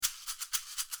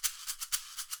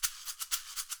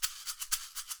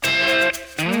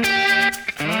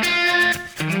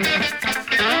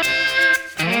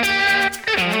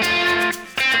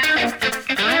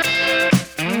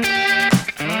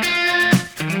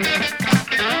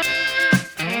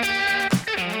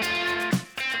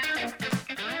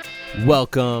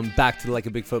Welcome back to the Like a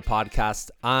Bigfoot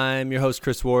podcast. I'm your host,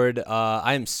 Chris Ward.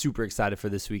 I am super excited for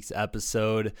this week's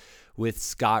episode with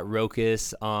Scott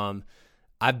Rokus.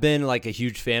 I've been like a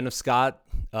huge fan of Scott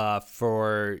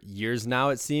for years now,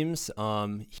 it seems.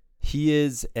 He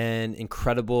is an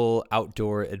incredible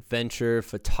outdoor adventure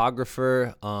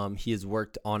photographer. He has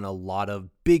worked on a lot of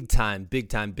big time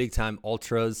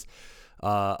ultras,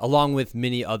 along with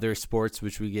many other sports,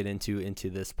 which we get into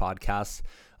this podcast.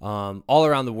 All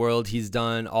around the world. He's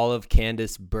done all of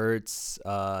Candace Burt's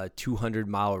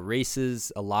 200-mile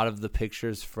races. A lot of the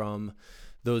pictures from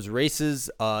those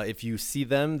races, if you see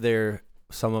them, they're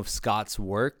some of Scott's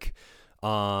work.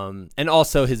 And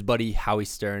also his buddy, Howie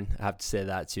Stern. I have to say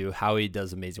that too. Howie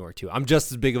does amazing work too. I'm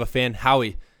just as big of a fan.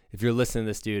 Howie, if you're listening to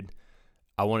this, dude,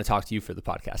 I want to talk to you for the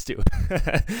podcast too.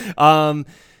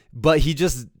 But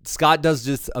Scott does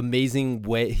just amazing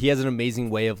way. He has an amazing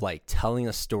way of like telling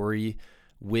a story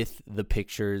with the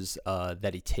pictures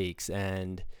that he takes.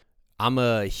 And I'm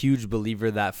a huge believer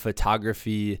that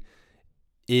photography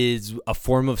is a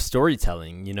form of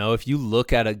storytelling. You know, if you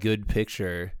look at a good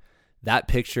picture, that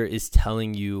picture is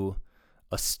telling you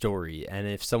a story. And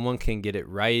if someone can get it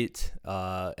right,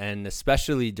 and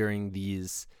especially during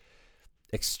these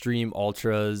extreme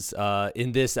ultras,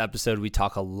 in this episode, we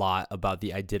talk a lot about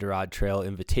the Iditarod Trail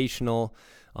Invitational.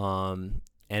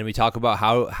 And we talk about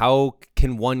how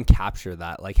can one capture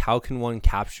that? Like, how can one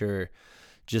capture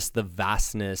just the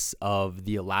vastness of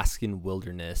the Alaskan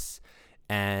wilderness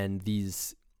and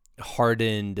these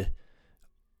hardened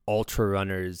ultra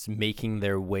runners making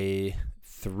their way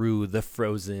through the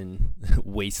frozen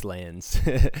wastelands?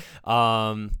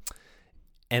 And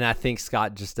I think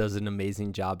Scott just does an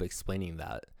amazing job explaining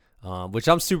that, which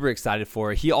I'm super excited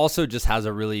for. He also just has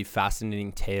a really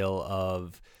fascinating tale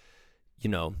of, you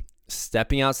know,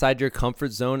 stepping outside your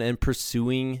comfort zone and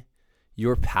pursuing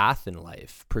your path in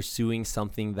life, pursuing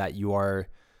something that you are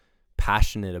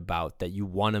passionate about, that you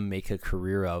want to make a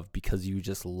career of because you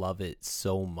just love it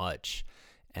so much.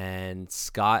 And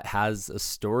Scott has a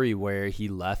story where he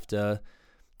left a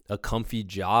comfy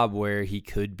job where he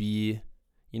could be,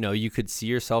 you know, you could see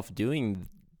yourself doing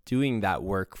that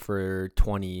work for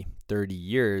 20, 30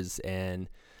 years and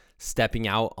stepping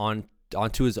out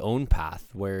onto his own path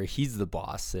where he's the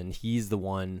boss and he's the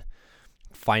one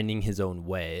finding his own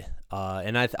way.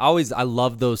 And I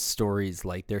love those stories.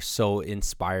 Like, they're so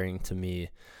inspiring to me,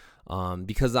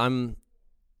 because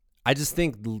I just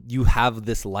think you have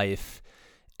this life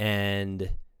and,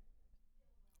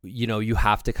 you know, you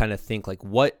have to kind of think like,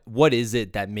 what is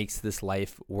it that makes this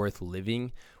life worth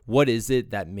living? What is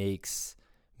it that makes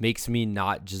me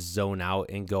not just zone out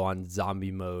and go on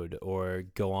zombie mode or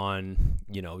go on,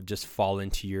 you know, just fall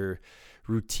into your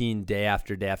routine day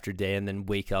after day after day and then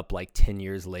wake up like 10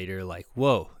 years later like,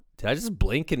 whoa, did I just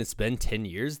blink and it's been 10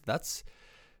 years? That's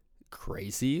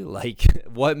crazy. Like,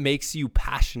 what makes you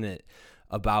passionate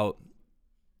about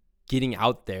getting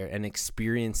out there and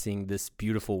experiencing this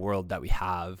beautiful world that we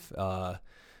have,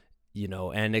 you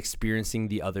know, and experiencing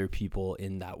the other people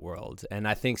in that world? And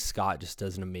I think Scott just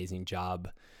does an amazing job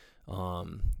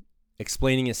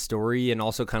explaining his story and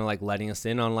also kind of like letting us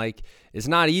in on like, it's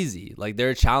not easy. Like, there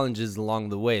are challenges along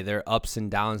the way. There are ups and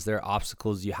downs. There are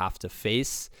obstacles you have to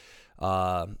face.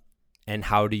 And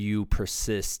how do you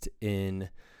persist in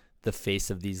the face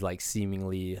of these like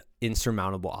seemingly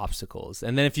insurmountable obstacles?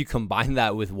 And then if you combine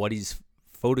that with what he's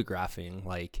photographing,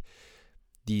 like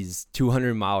these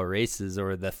 200-mile races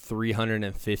or the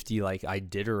 350 like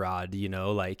Iditarod, you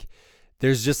know, like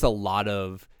there's just a lot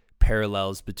of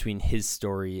parallels between his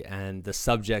story and the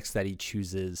subjects that he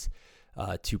chooses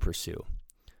to pursue.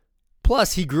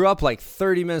 Plus, he grew up like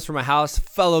 30 minutes from my house,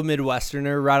 fellow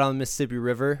Midwesterner, right on the Mississippi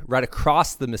River, right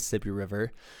across the Mississippi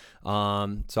River. So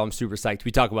I'm super psyched.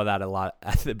 We talk about that a lot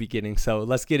at the beginning. So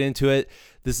let's get into it.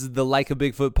 This is the Like a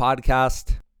Bigfoot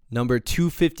podcast, number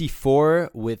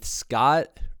 254 with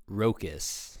Scott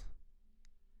Rokus.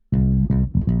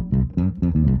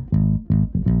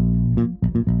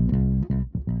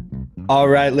 All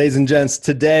right, ladies and gents,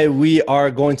 today we are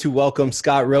going to welcome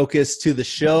Scott Rokus to the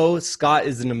show. Scott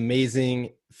is an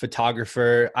amazing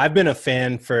photographer. I've been a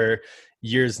fan for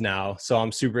years now, so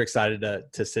I'm super excited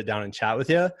to sit down and chat with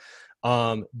you.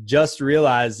 Just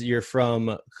realized you're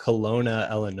from Kelowna,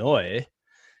 Illinois,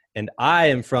 and I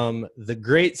am from the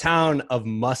great town of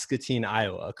Muscatine,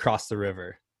 Iowa, across the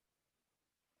river.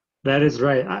 That is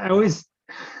right. I always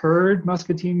heard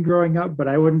Muscatine growing up, but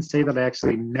I wouldn't say that I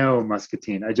actually know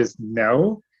Muscatine. I just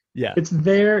know it's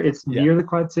there. It's near the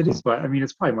Quad Cities, but I mean,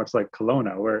 it's probably much like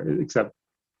Kelowna, except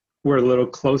we're a little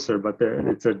closer. But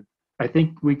I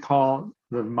think we call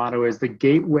the motto is the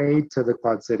gateway to the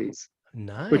Quad Cities.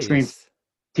 Nice. Which means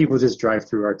people just drive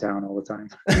through our town all the time.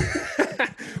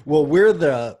 Well, we're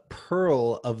the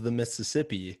Pearl of the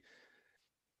Mississippi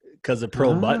because of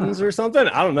pearl buttons or something.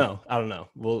 I don't know.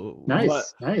 Well,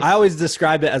 nice. I always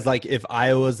describe it as like if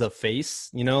Iowa's a face,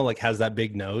 you know, like has that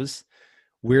big nose.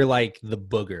 We're like the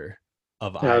booger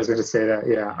of Iowa. I was going to say that.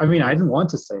 Yeah. I mean, I didn't want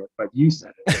to say it, but you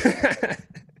said it.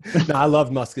 No, I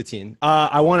love Muscatine.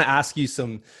 I want to ask you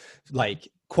some like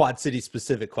Quad City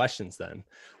specific questions then.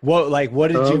 What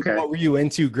were you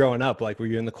into growing up? Like, were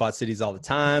you in the Quad Cities all the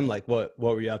time? Like what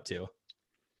were you up to?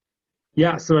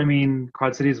 Yeah. So, I mean,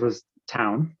 Quad Cities was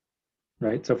town,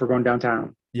 right? So if we're going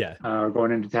downtown,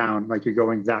 going into town, like you're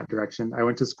going that direction. I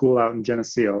went to school out in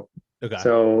Geneseo. Okay.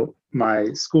 So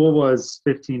my school was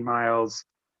 15 miles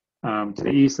to the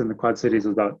east, and the Quad Cities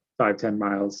was about 5-10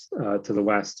 miles to the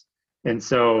west. And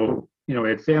so, you know, we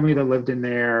had family that lived in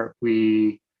there.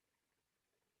 We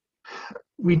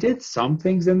did some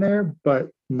things in there, but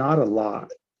not a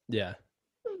lot. Yeah.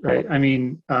 Right. I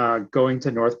mean, going to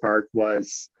North Park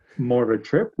was more of a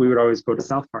trip. We would always go to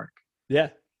South Park. Yeah.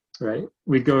 Right.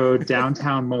 We'd go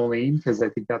downtown Moline because I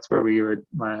think that's where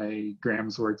my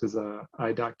grams worked as a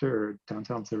eye doctor, or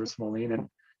downtown service Moline.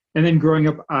 And then growing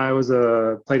up, I was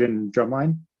played in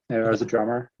drumline. I was a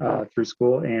drummer through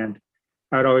school, and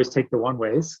I would always take the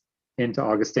one-ways into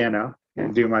Augustana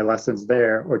and do my lessons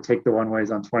there, or take the one-ways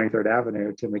on 23rd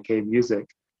Avenue to McKay Music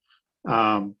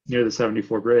near the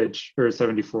 74 bridge, or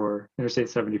Interstate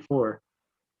 74,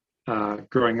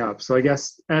 growing up. So I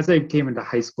guess as I came into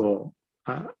high school,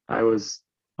 I was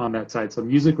on that side. So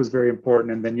music was very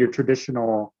important. And then your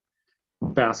traditional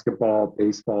basketball,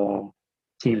 baseball,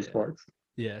 team sports.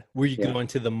 Yeah. Were you going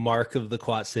to the Mark of the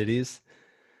Quad Cities?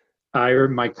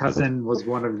 My cousin was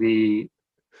one of the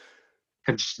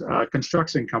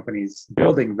construction companies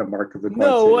building the Mark of the Quad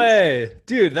Cities. No way,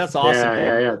 dude! That's awesome.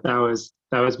 Yeah.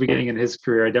 That was beginning in his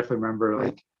career. I definitely remember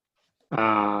like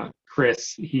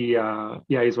Chris. He's one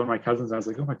of my cousins. I was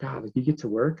like, oh my god, like you get to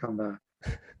work on the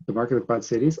Mark of the Quad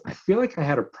Cities. I feel like I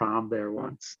had a prom there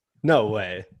once. No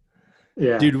way.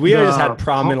 Yeah, dude, we just had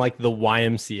prom in like the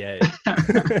YMCA.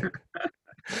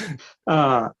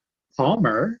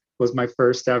 Palmer was my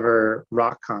first ever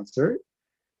rock concert.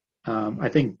 I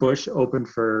think Bush opened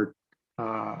for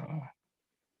Goo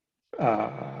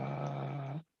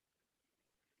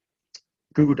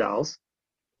Goo Dolls.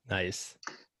 Nice.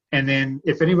 And then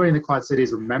if anybody in the Quad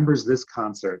Cities remembers this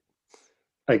concert,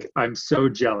 like I'm so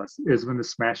jealous. It was when the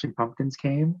Smashing Pumpkins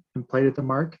came and played at the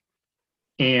Mark.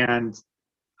 And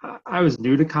I was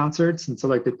new to concerts, and so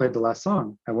like they played the last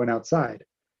song. I went outside.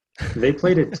 They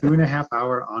played a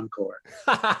 2.5-hour encore.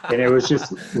 And it was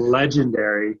just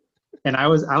legendary. And I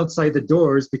was outside the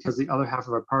doors because the other half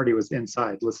of our party was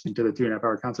inside listening to the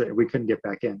 2.5-hour concert, and we couldn't get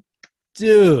back in.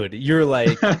 Dude, you're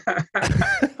like,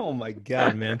 oh my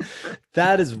God, man.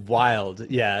 That is wild.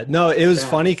 Yeah. No, it was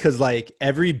funny because like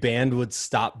every band would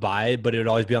stop by, but it would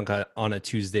always be on a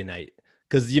Tuesday night.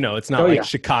 Because, you know, it's not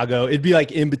Chicago. It'd be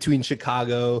like in between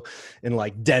Chicago and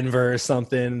like Denver or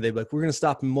something. They'd be like, we're going to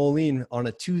stop in Moline on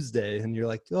a Tuesday. And you're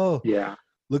like, oh, yeah,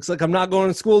 looks like I'm not going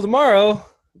to school tomorrow.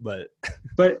 But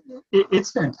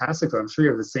it's fantastic. I'm sure you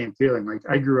have the same feeling. Like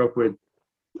I grew up with,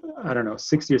 I don't know,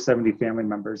 60 or 70 family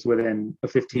members within a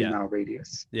 15-mile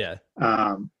radius. Yeah.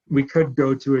 We could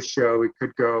go to a show. We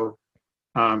could go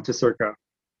to Circa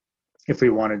if we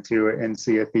wanted to and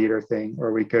see a theater thing,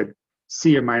 or we could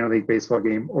see a minor league baseball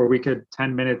game, or we could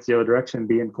 10 minutes the other direction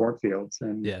be in cornfields.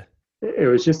 And it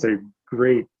was just a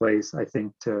great place, I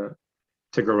think, to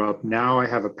grow up. Now I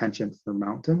have a penchant for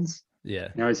mountains. Yeah.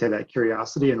 I always had that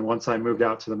curiosity. And once I moved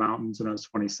out to the mountains when I was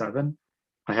 27,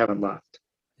 I haven't left.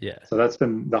 Yeah. So that's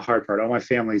been the hard part. All my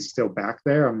family's still back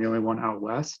there. I'm the only one out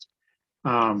west,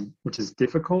 which is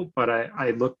difficult. But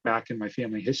I look back in my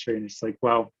family history and it's like,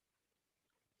 well,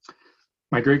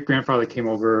 my great-grandfather came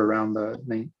over around the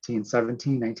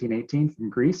 1918 from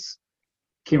Greece,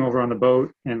 came over on the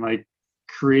boat and like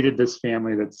created this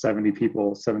family that's 70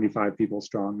 people, 75 people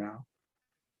strong now.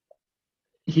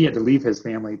 He had to leave his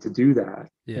family to do that.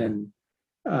 Yeah. And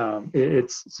I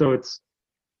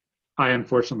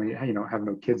unfortunately, have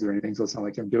no kids or anything, so it's not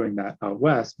like I'm doing that out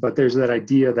west, but there's that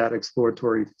idea, that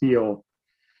exploratory feel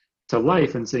to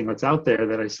life and seeing what's out there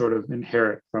that I sort of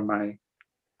inherit from my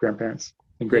grandparents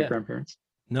and great-grandparents.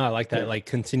 No, I like that, like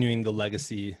continuing the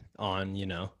legacy on,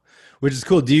 which is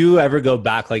cool. Do you ever go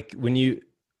back, like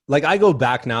I go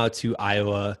back now to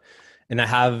Iowa and I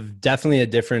have definitely a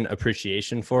different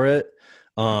appreciation for it.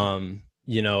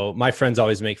 My friends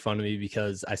always make fun of me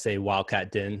because I say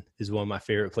Wildcat Den is one of my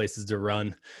favorite places to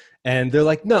run. And they're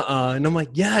like, nuh-uh. And I'm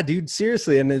like, yeah, dude,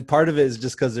 seriously. And then part of it is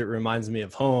just because it reminds me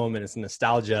of home and it's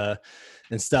nostalgia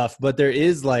and stuff. But there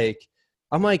is like,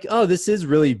 I'm like, oh, this is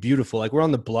really beautiful. Like we're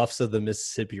on the bluffs of the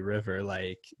Mississippi River.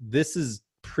 Like this is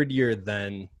prettier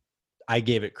than I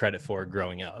gave it credit for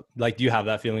growing up. Like, do you have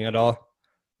that feeling at all?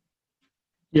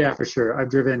 Yeah, for sure. I've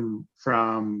driven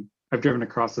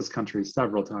across this country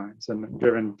several times, and I've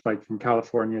driven like from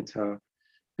California to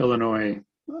Illinois,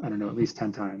 I don't know, at least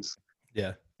 10 times.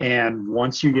 Yeah. And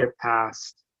once you get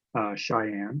past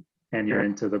Cheyenne and you're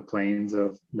into the plains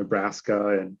of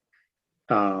Nebraska and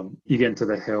you get into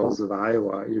the hills of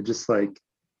Iowa, you're just like,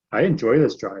 I enjoy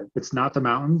this drive. It's not the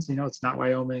mountains, it's not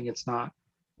Wyoming, it's not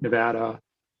Nevada,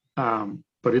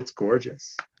 but it's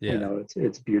gorgeous. Yeah.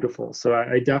 It's beautiful. So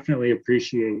I definitely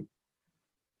appreciate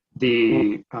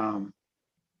the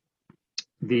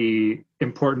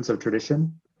importance of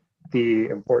tradition, the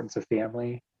importance of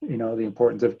family, the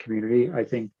importance of community. I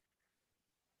think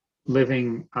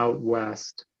living out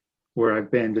west, where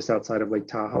I've been just outside of Lake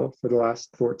Tahoe for the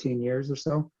last 14 years or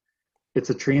so, it's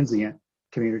a transient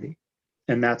community.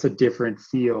 And that's a different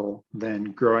feel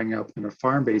than growing up in a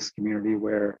farm-based community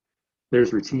where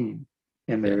there's routine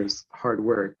and there's hard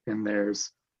work and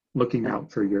there's looking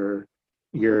out for your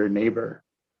neighbor.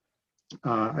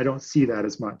 I don't see that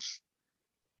as much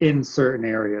in certain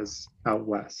areas out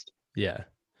west. Yeah.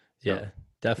 Yeah.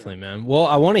 Definitely, man. Well,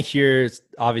 I want to hear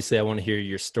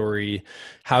your story,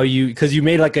 because you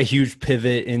made like a huge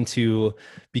pivot into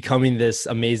becoming this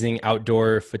amazing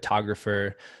outdoor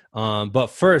photographer. But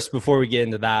first, before we get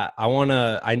into that, I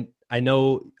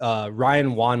know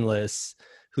Ryan Wanless,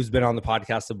 who's been on the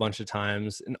podcast a bunch of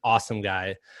times, an awesome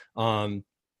guy.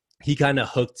 He kind of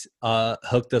hooked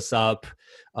us up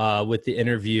with the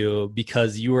interview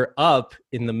because you were up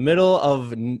in the middle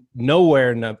of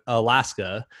nowhere in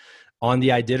Alaska on the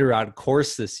Iditarod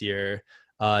course this year,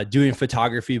 doing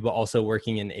photography, but also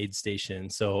working in aid station.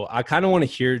 So I kind of want to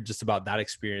hear just about that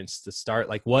experience to start.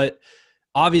 Like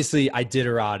obviously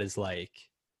Iditarod is like,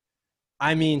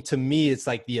 I mean, to me, it's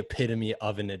like the epitome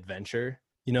of an adventure,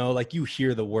 like you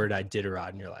hear the word Iditarod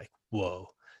and you're like, whoa,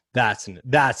 that's an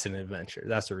adventure.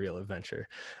 That's a real adventure.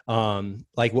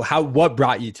 What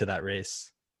brought you to that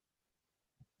race?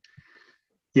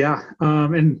 Yeah.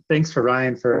 And thanks for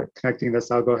Ryan for connecting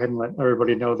this. I'll go ahead and let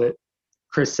everybody know that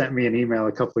Chris sent me an email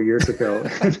a couple of years ago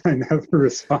and I never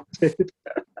responded.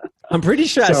 I'm pretty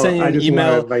sure I sent you an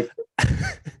email.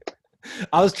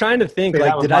 I was trying to think,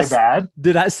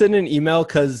 did I send an email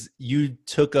because you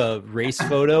took a race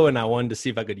photo and I wanted to see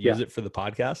if I could use it for the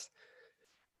podcast?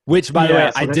 Which, by the way,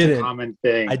 I didn't. A common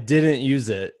thing. I didn't use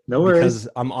it. No worries. Because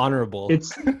I'm honorable.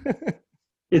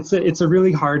 It's a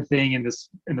really hard thing in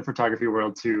the photography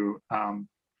world to,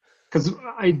 because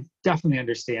I definitely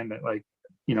understand that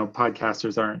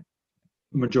podcasters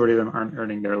majority of them aren't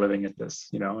earning their living at this,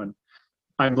 and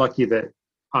I'm lucky that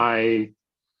I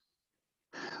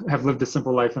have lived a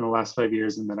simple life in the last 5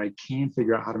 years and that I can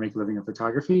figure out how to make a living in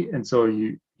photography. And so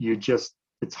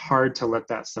it's hard to let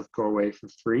that stuff go away for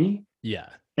free. Yeah.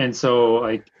 And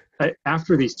so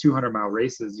after these 200-mile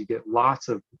races, you get lots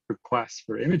of requests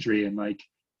for imagery, and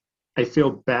I feel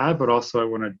bad, but also I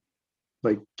want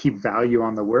to keep value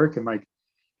on the work. And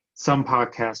some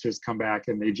podcasters come back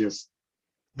and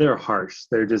they're harsh.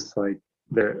 They're just I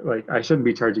shouldn't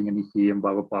be charging any fee and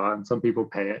blah, blah, blah. And some people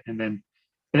pay it. And then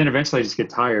eventually I just get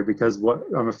tired because what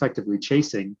I'm effectively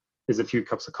chasing is a few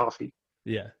cups of coffee.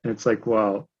 Yeah. And it's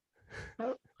well,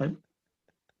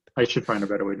 I should find a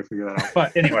better way to figure that out.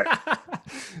 But anyway.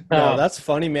 No, that's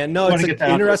funny, man. No, it's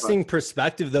an interesting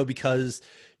perspective though, because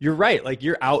you're right.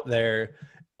 You're out there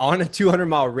on a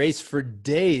 200-mile race for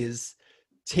days,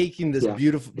 taking these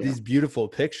beautiful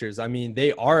pictures. I mean,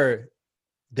 they're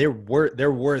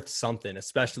worth something,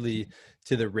 especially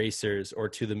to the racers or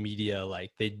to the media.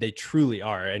 They truly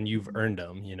are, and you've earned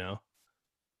them,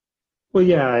 Well,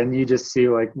 yeah. And you just see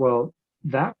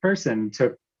that person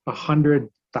took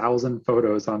 100,000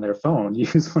 photos on their phone.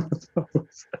 Use one of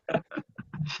those.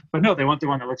 But no, they want the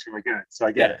one that looks really good. So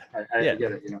I get it. I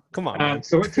get it. Come on.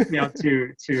 So it took me out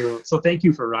to. So thank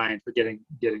you for Ryan for getting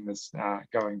this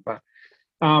going. But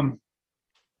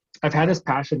I've had this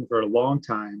passion for a long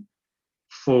time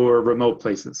for remote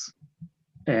places,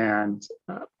 and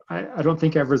I don't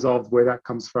think I've resolved where that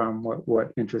comes from.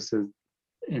 What interests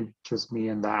me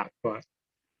in that, but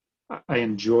I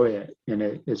enjoy it, and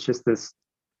it's just this.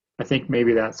 I think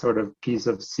maybe that sort of piece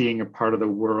of seeing a part of the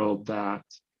world that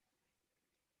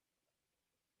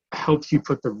helps you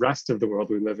put the rest of the world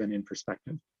we live in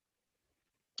perspective.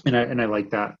 And I like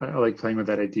that. I like playing with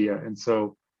that idea. And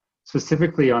so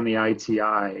specifically on the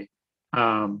ITI,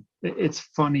 it's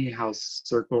funny how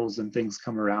circles and things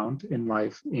come around in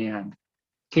life. And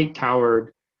Kate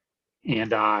Coward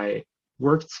and I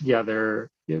worked together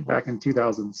back in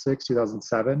 2006,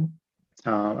 2007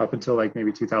 up until like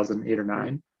maybe 2008 or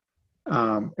 9,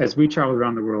 as we traveled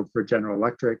around the world for General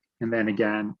Electric, and then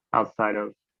again outside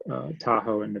of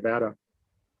Tahoe and Nevada.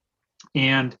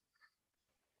 And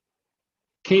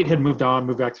Kate had moved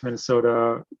back to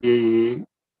Minnesota. We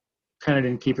kind of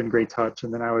didn't keep in great touch.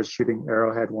 And then I was shooting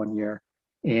Arrowhead one year,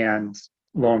 and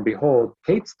lo and behold,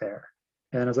 Kate's there.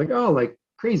 And I was like, oh, like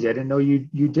crazy. I didn't know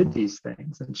you did these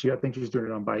things. And I think she was doing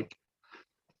it on bike.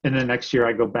 And then next year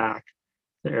I go back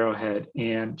to Arrowhead,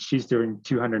 and she's doing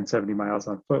 270 miles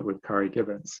on foot with Kari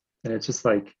Gibbons. And it's just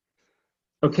like,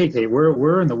 okay, Kate,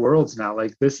 we're in the worlds now.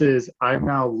 Like I've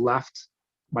now left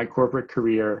my corporate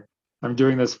career. I'm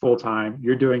doing this full time.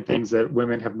 You're doing things that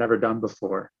women have never done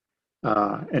before,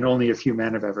 and only a few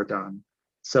men have ever done.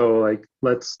 So like,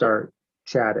 let's start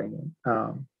chatting.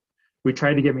 We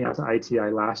tried to get me out to ITI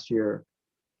last year,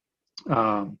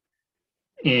 and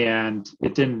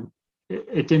it didn't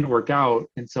work out.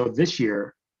 And so this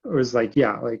year it was like,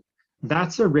 yeah, like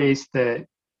that's a race that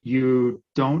you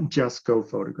don't just go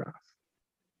photograph.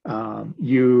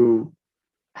 You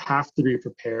have to be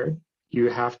prepared. You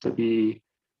have to be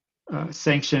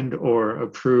sanctioned or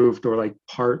approved or like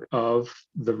part of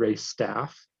the race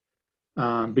staff,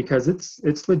 because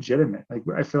it's legitimate. Like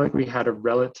I feel like we had a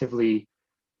relatively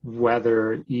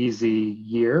weather easy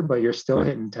year, but you're still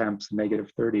hitting temps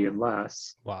 -30 and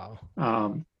less. Wow.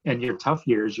 And your tough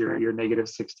years, you're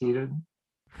 -60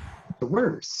 to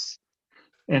worse.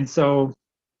 And so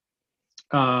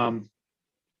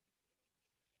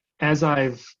as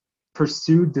I've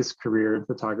pursued this career in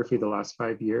photography the last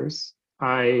 5 years,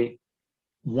 I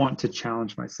want to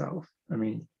challenge myself. I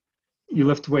mean, you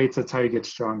lift weights, that's how you get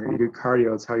stronger. You do cardio,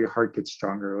 that's how your heart gets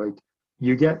stronger. Like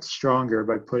you get stronger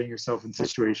by putting yourself in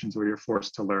situations where you're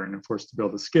forced to learn and forced to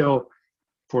build a skill,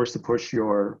 forced to push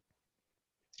your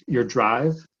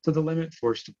drive to the limit,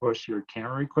 forced to push your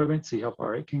camera equipment, see how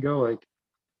far it can go. Like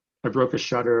I broke a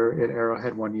shutter at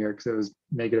Arrowhead one year because it was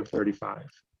 -35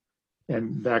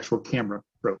 and the actual camera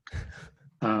broke.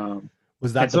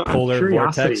 Was that the polar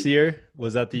vortex year?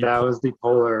 Was that the? That was the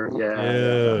polar, yeah.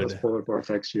 That was polar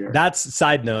vortex year. That's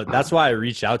side note. That's why I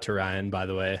reached out to Ryan, by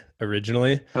the way,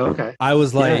 originally. Oh, okay. I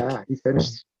was like, yeah, he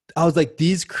finished. I was like,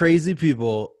 these crazy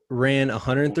people ran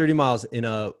 130 miles in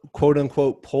a quote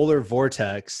unquote polar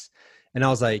vortex. And I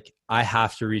was like, I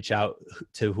have to reach out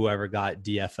to whoever got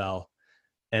DFL.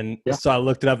 And so I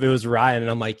looked it up. It was Ryan. And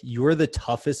I'm like, you're the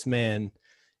toughest man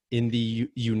in the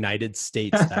United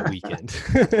States that weekend.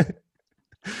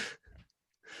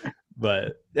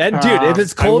 But dude, if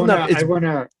it's cold enough,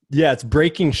 it's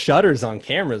breaking shutters on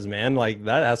cameras, man. Like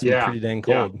that has to be pretty dang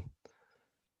cold.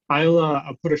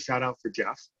 I'll put a shout out for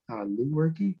Jeff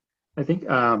Lewerke. I think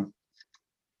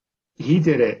he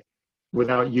did it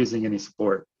without using any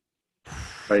support,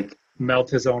 like melt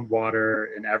his own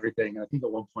water and everything. I think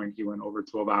at one point he went over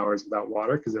 12 hours without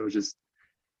water because it was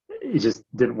he just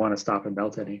didn't want to stop and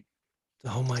melt any.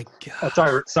 Oh my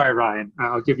God. Sorry, Ryan.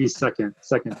 I'll give you second.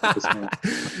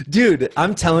 Dude,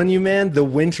 I'm telling you, man, the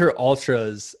winter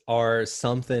ultras are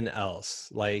something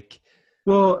else. Like,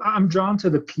 well, I'm drawn to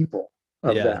the people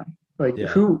of them. Like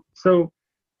who, so,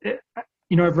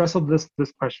 I've wrestled this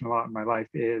question a lot in my life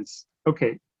is,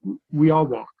 okay, we all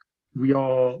walk. We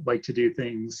all like to do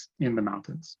things in the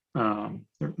mountains.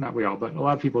 Not we all, but a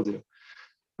lot of people do.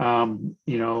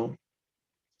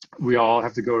 We all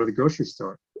have to go to the grocery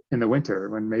store in the winter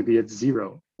when maybe it's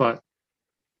 0, but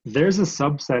there's a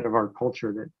subset of our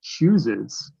culture that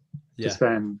chooses to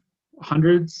spend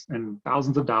hundreds and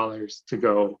thousands of dollars to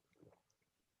go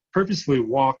purposely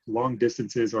walk long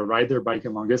distances or ride their bike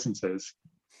in long distances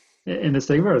in the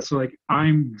state of Florida. So like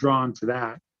I'm drawn to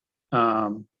that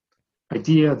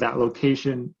idea, that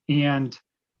location. And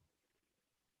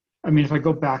I mean, if I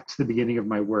go back to the beginning of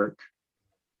my work,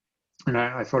 and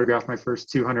I photographed my first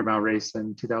 200-mile race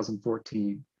in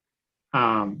 2014.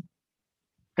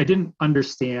 I didn't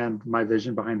understand my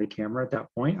vision behind the camera at that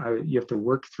point. You have to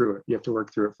work through it. You have to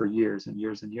work through it for years and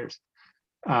years and years.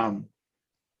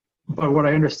 But what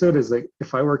I understood is like,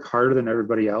 if I work harder than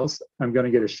everybody else, I'm going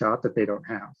to get a shot that they don't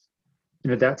have.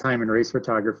 And at that time in race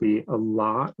photography, a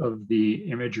lot of the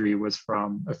imagery was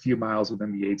from a few miles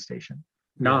within the aid station,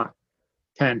 not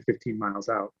 10, 15 miles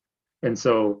out. And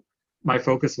so my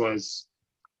focus was,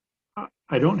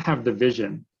 I don't have the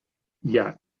vision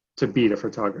yet to beat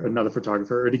another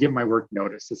photographer, or to get my work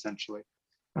noticed, essentially.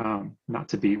 Not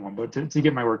to beat one, but to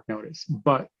get my work noticed.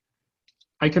 But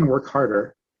I can work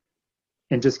harder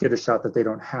and just get a shot that they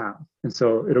don't have. And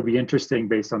so it'll be interesting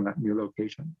based on that new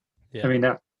location. I mean,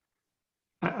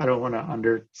 I don't want to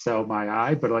undersell my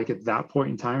eye, but like at that point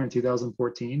in time in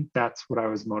 2014, that's what I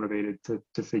was motivated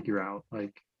to figure out.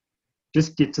 Like,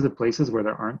 just get to the places where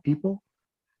there aren't people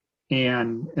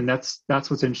and that's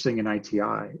what's interesting in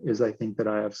ITI is I think that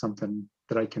I have something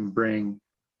that I can bring,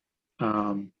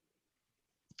 but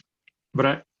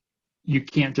you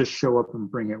can't just show up and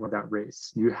bring it without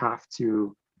race. You have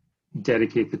to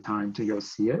dedicate the time to go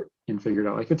see it and figure it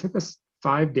out. Like it took us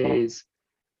 5 days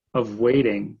of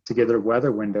waiting to get a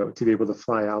weather window to be able to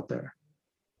fly out there.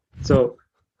 So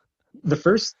the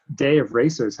first day of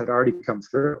racers had already come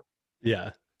through.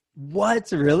 Yeah.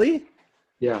 What? Really?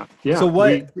 Yeah. So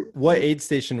what aid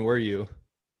station were you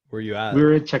at? We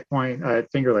were at checkpoint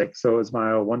at Finger Lake. So it was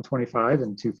mile 125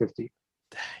 and 250.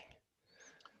 Dang.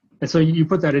 And so you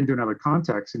put that into another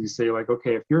context and you say like,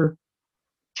 okay, if you're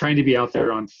trying to be out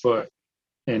there on foot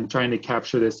and trying to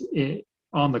capture this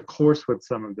on the course with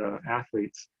some of the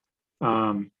athletes,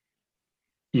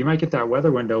 you might get that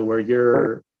weather window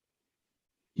where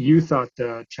you thought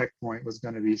the checkpoint was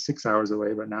going to be 6 hours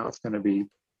away, but now it's going to be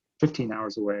 15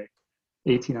 hours away,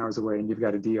 18 hours away, and you've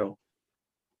got a deal.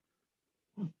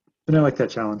 And I like that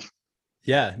challenge.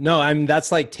 Yeah, no,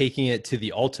 that's like taking it to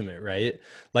the ultimate, right?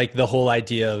 Like the whole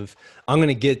idea of I'm going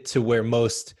to get to where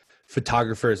most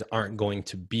photographers aren't going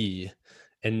to be.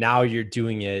 And now you're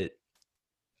doing it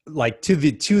like to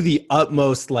the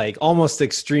utmost, like almost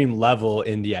extreme level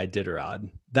in the Iditarod.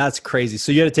 That's crazy.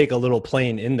 So you had to take a little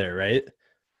plane in there, right?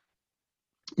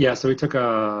 Yeah. So we took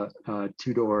a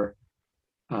 2-door,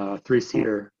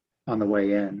 3-seater on the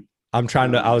way in. I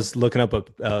was looking up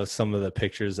some of the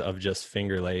pictures of just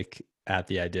Finger Lake at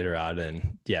the Iditarod,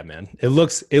 and yeah, man, it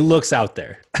looks out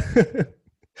there.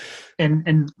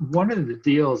 and one of the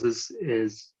deals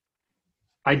is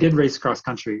I did race cross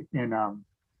country in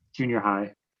junior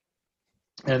high,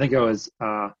 and I think I was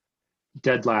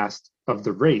dead last of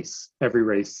the race, every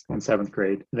race in 7th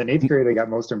grade. And then 8th grade, I got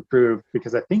most improved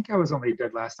because I think I was only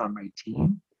dead last on my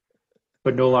team,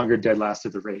 but no longer dead last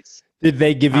of the race. Did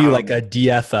they give you like a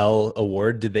DFL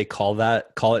award? Did they call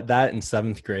it that in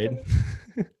 7th grade?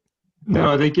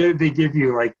 No, they give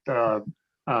you like I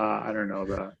don't know,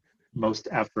 the most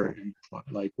effort and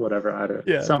like whatever.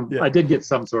 I did get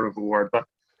some sort of award, but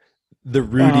the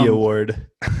Rudy Award.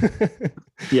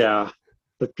 Yeah,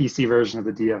 the PC version of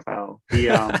the DFL.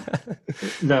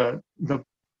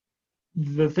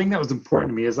 The thing that was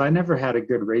important to me is I never had a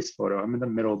good race photo. I'm in the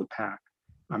middle of the pack.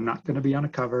 I'm not going to be on a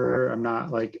cover. I'm not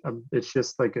like it's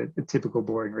just like a typical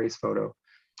boring race photo.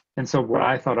 And so what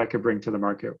I thought I could bring to the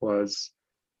market was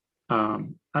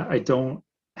I don't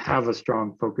have a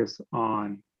strong focus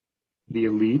on the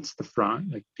elites, the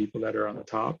front, like people that are on the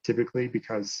top typically,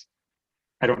 because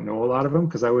I don't know a lot of them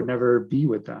because I would never be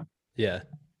with them. Yeah.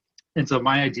 And so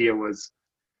my idea was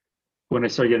when I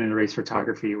started getting into race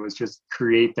photography was just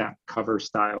create that cover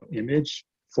style image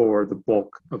for the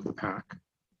bulk of the pack.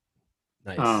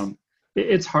 Nice.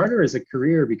 It's harder as a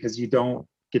career because you don't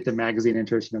get the magazine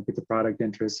interest, you don't get the product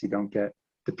interest, you don't get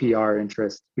the PR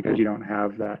interest because you don't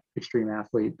have that extreme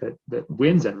athlete that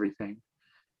wins everything.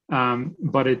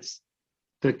 But it's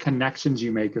the connections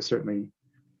you make are certainly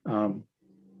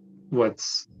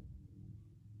what's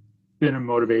been a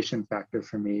motivation factor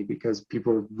for me, because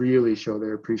people really show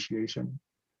their appreciation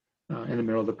in the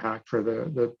middle of the pack for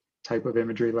the type of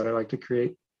imagery that I like to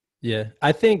create. Yeah.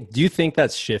 Do you think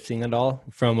that's shifting at all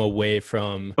from away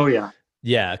from? Oh yeah.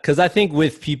 Yeah. Cause I think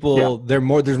with people,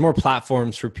 there's more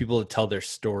platforms for people to tell their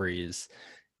stories.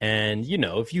 And,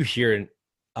 if you hear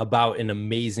about an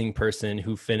amazing person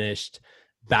who finished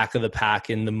back of the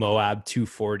pack in the Moab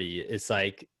 240, it's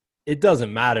like, it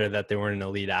doesn't matter that they weren't an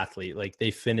elite athlete. Like they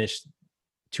finished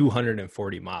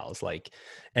 240 miles.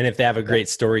 And if they have a great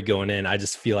story going in, I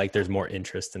just feel like there's more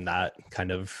interest in that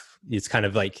it's kind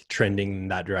of like trending in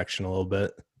that direction a little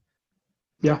bit.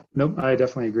 Yeah, nope, I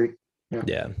definitely agree.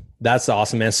 Yeah, that's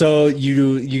awesome, man. So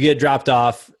you get dropped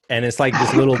off and it's like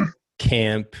this little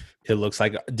camp. It looks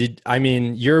like,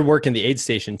 you're working the aid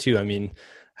station too.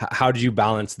 How did you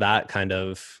balance that kind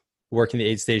of working the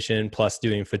aid station plus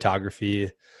doing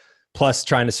photography, plus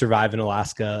trying to survive in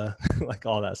Alaska, like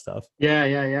all that stuff?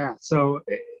 Yeah. So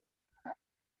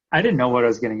I didn't know what I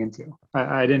was getting into.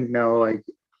 I didn't know, like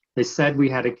they said we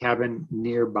had a cabin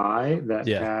nearby that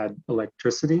had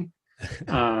electricity.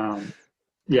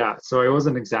 So I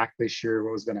wasn't exactly sure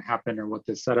what was going to happen or what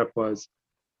the setup was.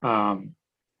 And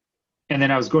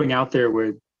then I was going out there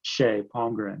with Shay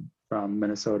Palmgren from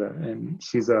Minnesota, and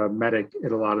she's a medic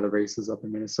at a lot of the races up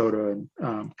in Minnesota, and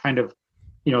kind of,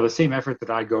 the same effort that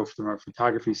I go from a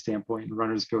photography standpoint and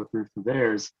runners go through for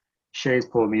theirs. Shay's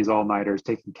pulling these all-nighters,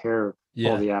 taking care of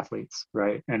all the athletes,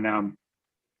 right? And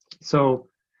so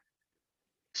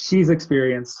she's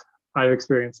experienced, I've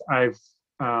experienced.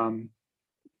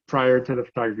 Prior to the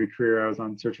photography career, I was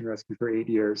on search and rescue for 8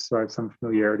 years, so I have some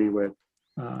familiarity with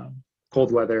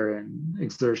cold weather and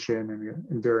exertion and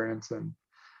endurance and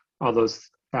all those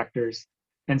factors.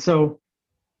 And so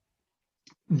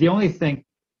the only thing,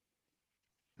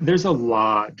 there's a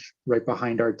lodge right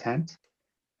behind our tent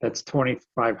that's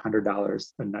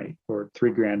 $2,500 a night or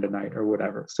 $3,000 a night or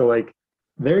whatever. So like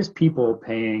there's people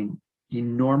paying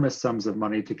enormous sums of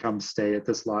money to come stay at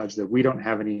this lodge that we don't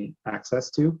have any access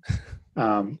to.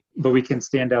 But we can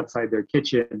stand outside their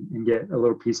kitchen and get a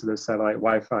little piece of their satellite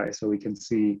Wi-Fi so we can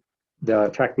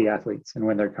track the athletes and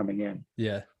when they're coming in.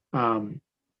 Yeah.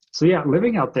 So yeah,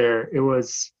 living out there, there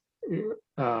was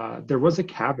a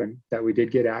cabin that we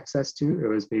did get access to. It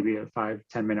was maybe a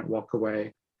 5-10 minute walk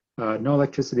away. No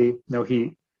electricity, no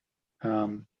heat,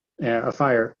 a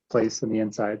fireplace on the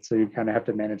inside. So you kind of have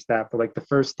to manage that. But like the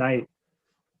first night,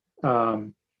 I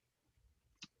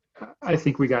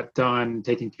think we got done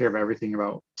taking care of everything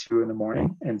about 2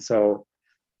 a.m. And so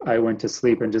I went to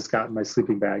sleep and just got in my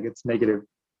sleeping bag. It's -15,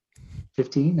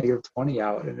 -20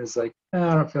 out. And it's like,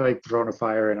 I don't feel like throwing a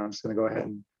fire and I'm just going to go ahead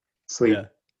and sleep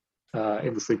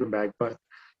in the sleeping bag. But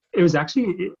it was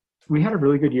actually, we had a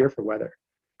really good year for weather.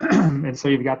 And so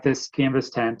you've got this canvas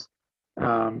tent.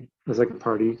 It was like a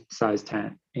party size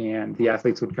tent and the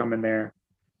athletes would come in there.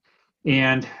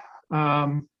 And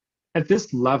at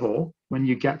this level, when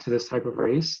you get to this type of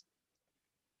race,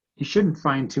 you shouldn't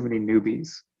find too many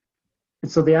newbies.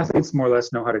 And so the athletes more or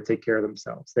less know how to take care of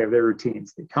themselves. They have their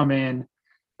routines. They come in,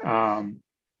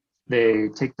 they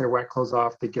take their wet clothes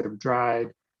off, they get them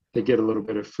dried, they get a little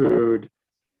bit of food,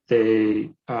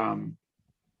 they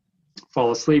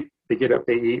fall asleep, they get up,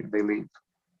 they eat, and they leave.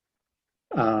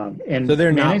 And so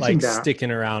they're not like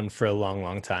sticking around for a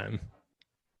long time.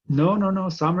 No.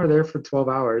 Some are there for 12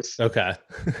 hours. Okay.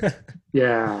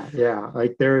 Yeah.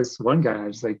 Like there's one guy, I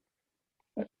was like,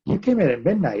 you came in at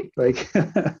midnight. Like,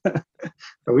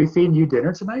 are we feeding you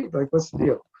dinner tonight? Like, what's the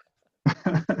deal?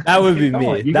 That would be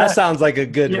me. That sounds like a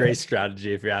good race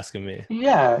strategy if you're asking me.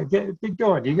 Yeah, get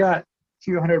going. You got a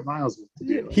few hundred miles to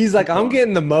do. He's like, I'm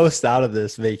getting the most out of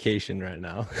this vacation right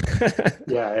now.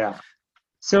 Yeah.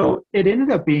 So it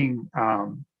ended up being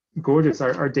gorgeous.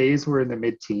 Our days were in the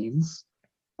mid-teens.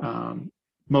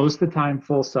 Most of the time,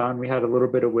 full sun. We had a little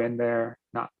bit of wind there,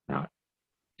 not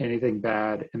anything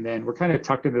bad. And then we're kind of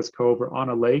tucked in this cove. We're on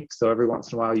a lake, so every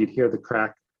once in a while you'd hear the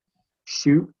crack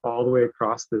shoot all the way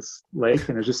across this lake,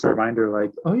 and it's just a reminder,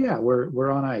 like, oh yeah, we're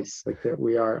on ice. Like that,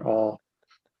 we are all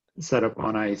set up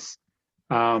on ice.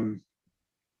 And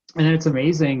it's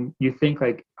amazing. You think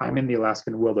like I'm in the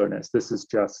Alaskan wilderness. This is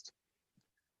just,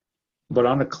 but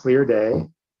on a clear day,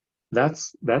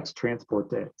 that's transport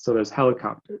day. So there's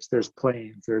helicopters, there's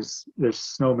planes, there's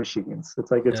snow machines.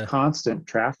 It's like it's constant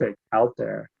traffic out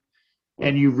there.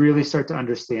 And you really start to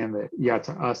understand that, yeah,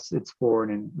 to us it's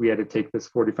foreign, and we had to take this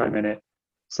 45-minute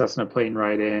Cessna plane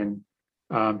ride in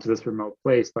to this remote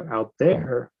place. But out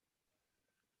there,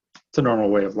 it's a normal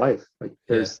way of life. Like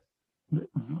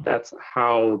that's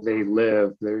how they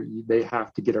live. They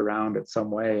have to get around it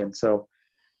some way. And so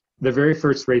the very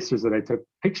first racers that I took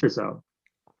pictures of,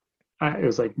 it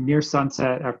was like near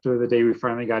sunset after the day we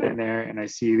finally got in there, and I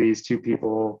see these two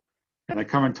people and they're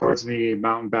coming towards me,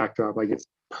 mountain backdrop, like it's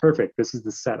perfect. This is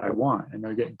the set I want. And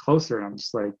they're getting closer, and I'm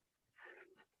just like,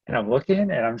 and I'm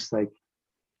looking and I'm just like,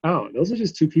 oh, those are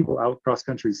just two people out cross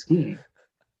country skiing.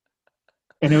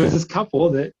 And it was this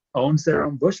couple that owns their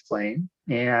own bush plane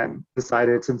and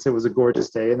decided, since it was a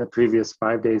gorgeous day and the previous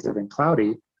 5 days have been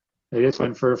cloudy, they just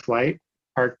went for a flight,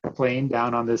 parked the plane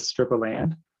down on this strip of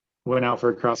land, went out for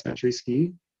a cross country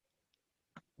ski,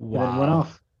 and then went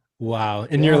off. Wow.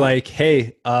 And you're like,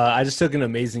 hey, I just took an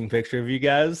amazing picture of you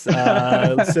guys.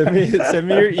 Send me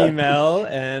your email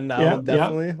and I'll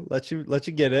definitely let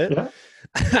you get it.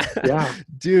 Yeah.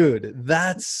 Dude,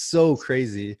 that's so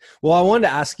crazy. Well, I wanted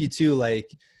to ask you too, like,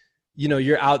 you know,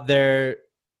 you're out there,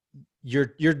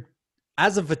 you're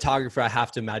as a photographer, I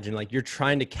have to imagine like you're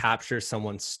trying to capture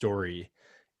someone's story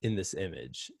in this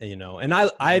image, you know. And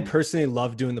I personally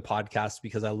love doing the podcast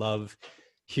because I love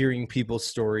hearing people's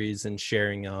stories and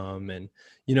sharing them. And,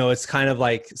 you know, it's kind of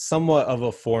like somewhat of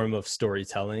a form of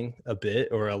storytelling a bit,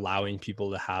 or allowing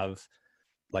people to have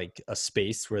like a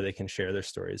space where they can share their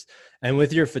stories. And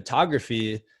with your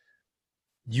photography,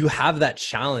 you have that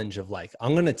challenge of like,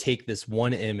 I'm going to take this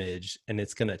one image and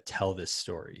it's going to tell this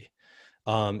story.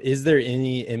 Is there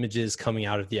any images coming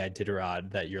out of the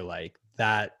Iditarod that you're like,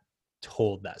 that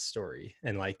told that story,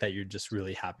 and like that you're just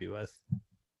really happy with?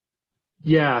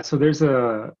 Yeah. So there's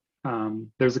a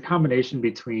combination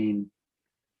between,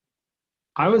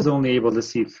 I was only able to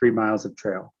see 3 miles of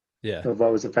trail. Of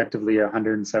what was effectively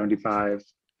 175,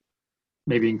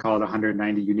 maybe you can call it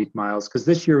 190 unique miles, because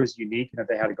this year was unique in that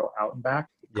they had to go out and back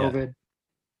with COVID.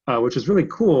 which was really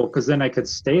cool because then I could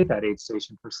stay at that aid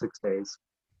station for 6 days,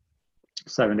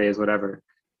 7 days, whatever.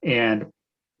 And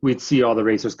we'd see all the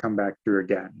racers come back through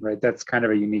again, right? That's kind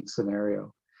of a unique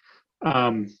scenario.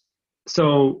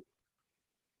 So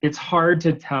it's hard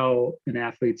to tell an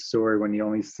athlete's story when you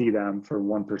only see them for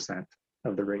 1%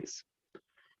 of the race.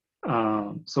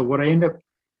 So what I end up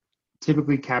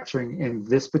typically capturing in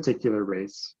this particular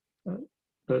race,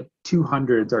 the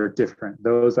 200s are different.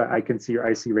 Those I can see are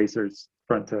IC racers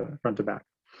front to back.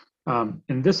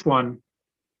 In this one,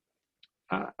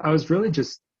 I was really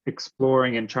just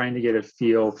exploring and trying to get a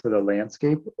feel for the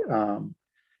landscape.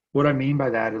 What I mean by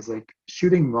that is like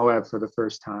shooting Moab for the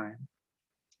first time.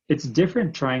 It's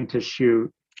different trying to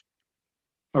shoot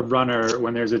a runner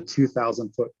when there's a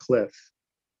 2,000-foot cliff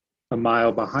a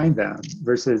mile behind them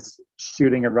versus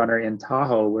shooting a runner in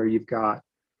Tahoe where you've got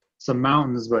some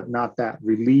mountains, but not that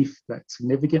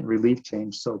significant relief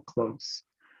change so close.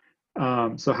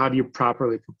 So how do you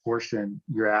properly proportion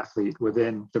your athlete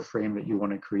within the frame that you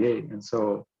want to create? And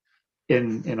so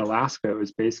in Alaska, it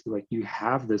was basically like you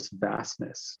have this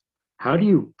vastness. How do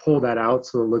you pull that out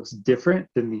so it looks different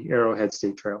than the Arrowhead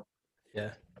State Trail?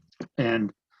 Yeah.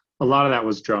 And a lot of that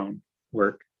was drone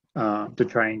work to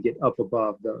try and get up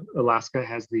above. Alaska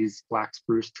has these black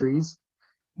spruce trees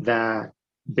that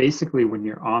basically when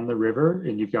you're on the river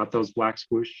and you've got those black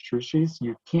spruce trees,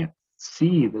 you can't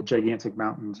see the gigantic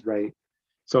mountains, right?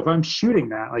 So if I'm shooting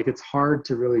that, like it's hard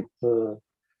to really pull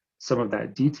some of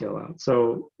that detail out.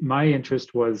 So my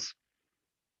interest was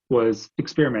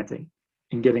experimenting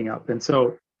and getting up. And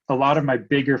so a lot of my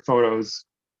bigger photos,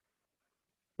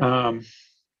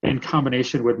 in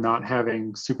combination with not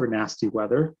having super nasty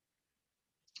weather,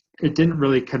 it didn't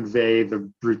really convey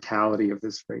the brutality of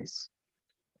this race.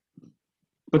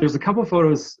 But there's a couple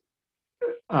photos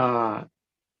that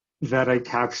I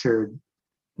captured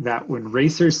that when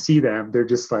racers see them, they're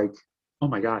just like, oh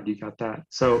my God, you got that.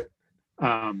 So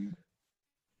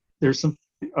there's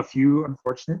a few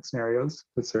unfortunate scenarios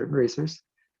with certain racers.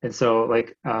 And so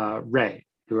like Ray,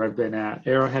 who I've been at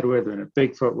Arrowhead with and at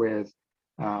Bigfoot with,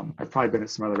 I've probably been at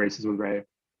some other races with Ray.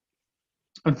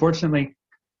 Unfortunately,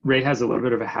 Ray has a little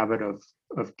bit of a habit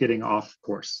of getting off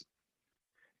course.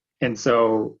 And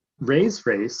so Ray's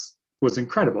race was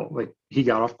incredible. Like he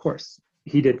got off course.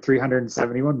 He did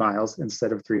 371 miles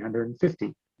instead of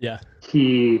 350. Yeah.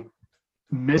 He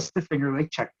missed the Finger Lake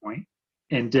checkpoint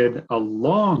and did a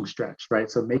long stretch, right?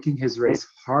 So making his race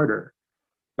harder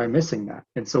by missing that.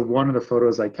 And so one of the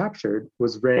photos I captured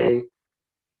was Ray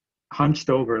hunched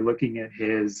over looking at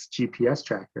his GPS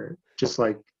tracker, just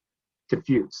like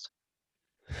confused.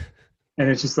 And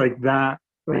it's just like that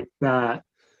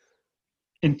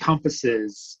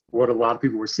encompasses what a lot of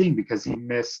people were seeing because he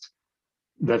missed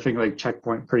the Finger Lake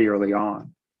checkpoint pretty early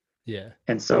on. Yeah.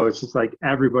 And so it's just like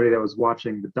everybody that was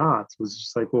watching the dots was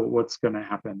just like, well, what's going to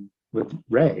happen with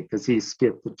Ray? Because he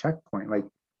skipped the checkpoint. Like,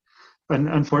 and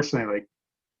unfortunately, like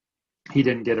he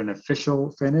didn't get an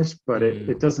official finish, but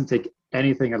it doesn't take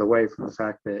anything away from the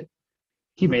fact that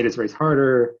he made his race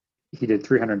harder. He did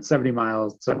 370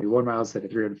 miles, 71 miles,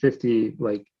 did 350.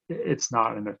 Like it's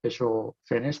not an official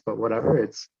finish, but whatever.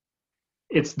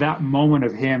 It's that moment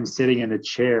of him sitting in a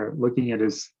chair, looking at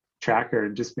his tracker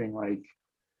and just being like,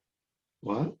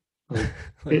 what? Like,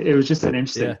 it was just an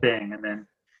interesting thing. And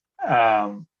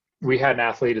then we had an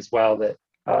athlete as well that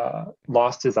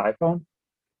lost his iPhone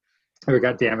or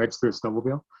got damaged through a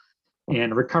snowmobile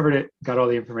and recovered it, got all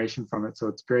the information from it. So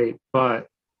it's great. But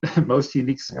most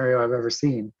unique scenario I've ever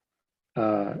seen,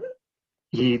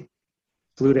 he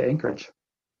flew to Anchorage.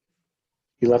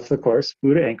 He left the course,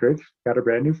 flew to Anchorage, got a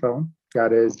brand new phone,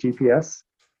 got his GPS,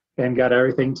 and got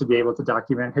everything to be able to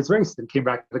document his race and came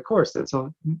back to the course. And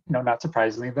so, not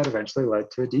surprisingly, that eventually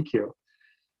led to a DQ.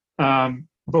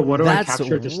 But what do I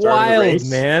capture at the start of the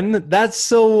race? Man. That's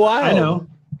so wild.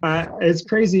 I know. It's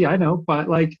crazy. I know. But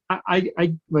like,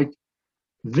 I like,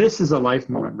 this is a life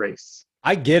moment race.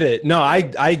 I get it. No, I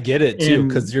get it too.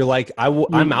 Cause you're like,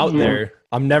 I'm out there.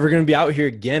 I'm never going to be out here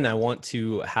again. I want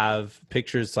to have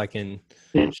pictures so I can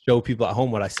show people at home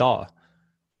what I saw.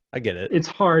 I get it. It's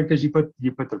hard because you put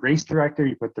the race director,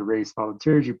 you put the race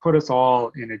volunteers, you put us all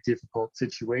in a difficult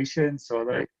situation. So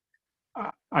like,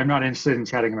 I'm not interested in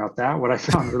chatting about that. What I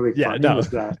found really funny was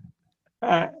that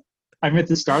I'm at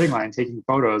the starting line taking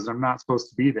photos. I'm not supposed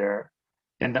to be there.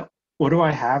 And what do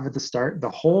I have at the start? The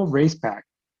whole race pack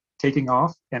taking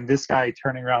off and this guy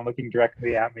turning around looking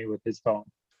directly at me with his phone.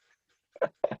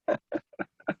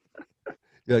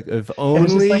 You're like, if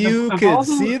only like, you could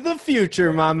see the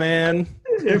future, my man.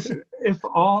 If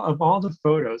all of all the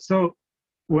photos. So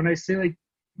when I say like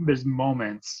there's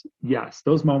moments, yes,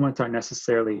 those moments aren't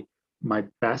necessarily my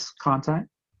best content,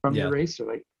 from your race or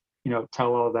like,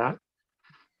 tell all that.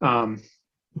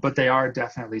 But they are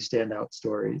definitely standout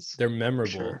stories. They're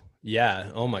memorable. Sure.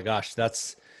 Yeah. Oh my gosh.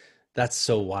 That's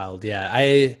so wild. Yeah.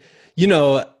 I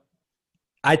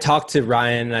talked to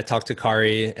Ryan and I talked to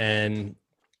Kari, and,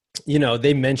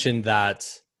 they mentioned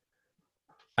that,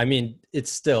 I mean,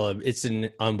 it's an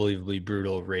unbelievably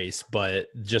brutal race, but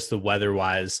just the weather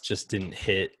wise just didn't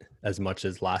hit as much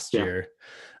as last year.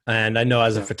 And I know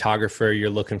as a photographer, you're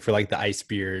looking for like the ice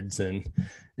beards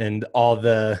and all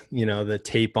the, the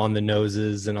tape on the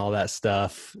noses and all that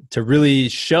stuff to really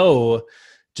show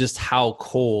just how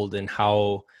cold and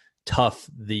how tough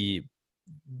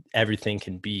everything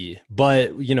can be.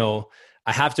 But,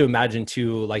 I have to imagine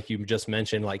too, like you just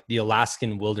mentioned, like the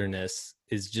Alaskan wilderness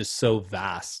is just so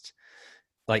vast.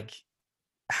 Like,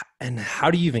 and how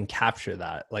do you even capture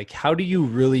that? Like, how do you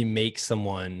really make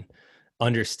someone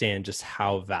understand just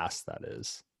how vast that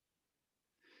is?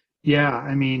 Yeah.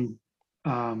 I mean,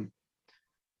 the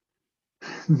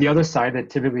other side that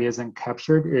typically isn't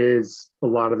captured is a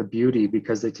lot of the beauty,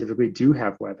 because they typically do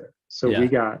have weather. So we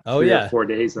got 3 or 4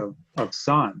 days of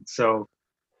sun. So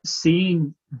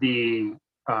seeing the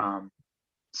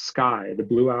sky, the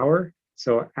blue hour.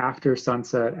 So after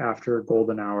sunset, after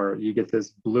golden hour, you get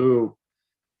this blue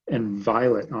and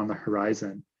violet on the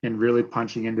horizon, and really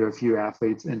punching into a few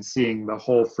athletes and seeing the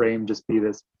whole frame just be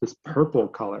this purple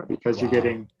color, because you're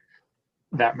getting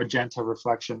that magenta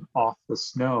reflection off the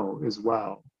snow as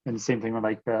well. And the same thing with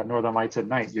like the Northern Lights at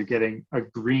night, you're getting a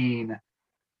green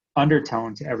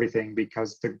undertone to everything,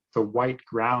 because the white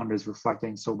ground is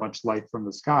reflecting so much light from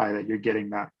the sky that you're getting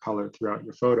that color throughout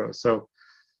your photo. So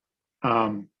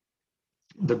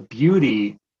the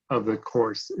beauty of the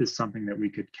course is something that we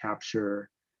could capture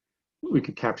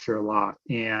a lot.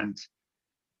 And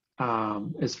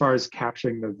as far as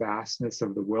capturing the vastness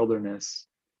of the wilderness,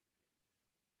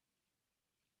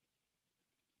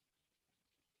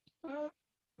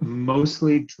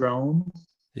 mostly drone.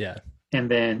 Yeah. And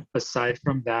then aside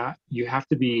from that, you have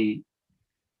to be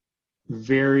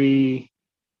very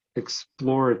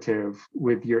explorative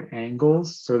with your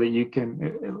angles, so that you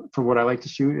can, for what I like to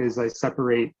shoot is I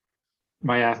separate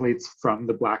my athletes from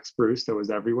the black spruce that was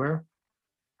everywhere,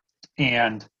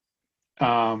 and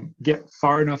get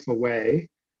far enough away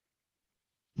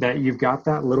that you've got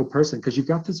that little person, because you've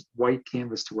got this white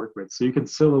canvas to work with, so you can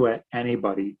silhouette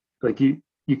anybody. Like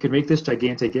you can make this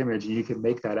gigantic image, and you can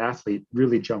make that athlete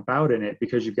really jump out in it,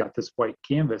 because you've got this white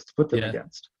canvas to put them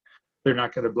against. They're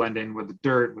not going to blend in with the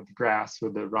dirt, with the grass,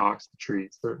 with the rocks, the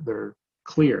trees. They're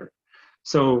clear.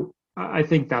 So I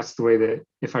think that's the way that,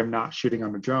 if I'm not shooting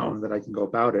on a drone, that I can go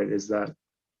about it, is that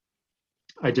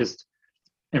I just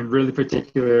am really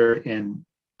particular in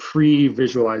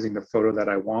pre-visualizing the photo that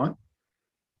I want.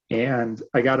 And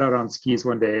I got out on skis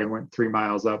one day and went 3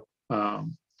 miles up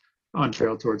on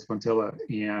trail towards Fontilla,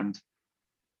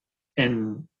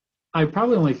 and I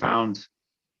probably only found,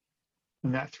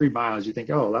 in that 3 miles, you think,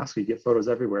 oh, Alaska, you get photos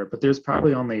everywhere, but there's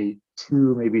probably only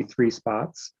 2, maybe 3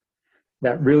 spots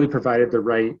that really provided the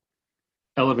right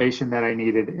elevation that I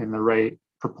needed, and the right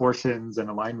proportions and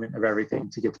alignment of everything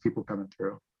to get the people coming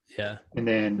through. Yeah. And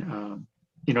then,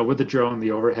 with the drone,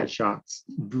 the overhead shots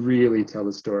really tell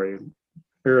the story.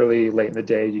 Early, late in the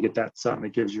day, you get that sun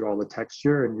that gives you all the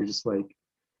texture, and you're just like,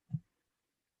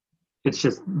 it's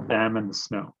just them and the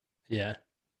snow. Yeah.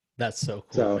 That's so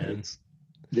cool, man.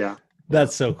 Yeah.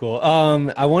 That's so cool.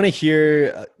 I want to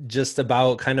hear just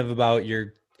about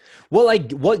your,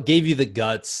 what gave you the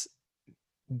guts,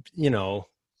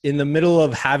 in the middle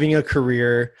of having a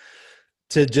career,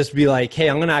 to just be like, hey,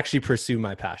 I'm going to actually pursue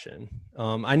my passion.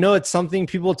 I know it's something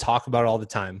people talk about all the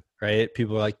time, right?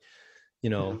 People are like,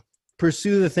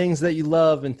 pursue the things that you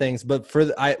love and things. But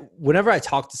whenever I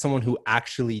talk to someone who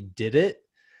actually did it,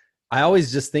 I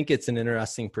always just think it's an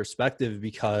interesting perspective,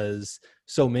 because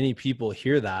so many people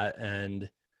hear that and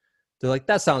they're like,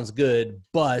 that sounds good,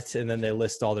 but, and then they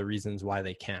list all the reasons why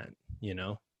they can't,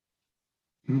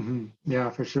 Mm-hmm. Yeah,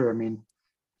 for sure. I mean,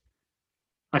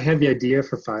 I had the idea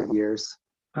for 5 years.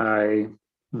 I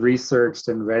researched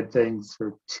and read things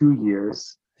for 2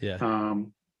 years. Yeah.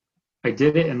 I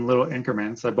did it in little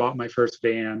increments. I bought my first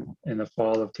van in the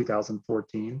fall of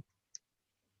 2014,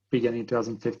 beginning of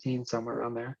 2015, somewhere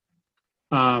around there.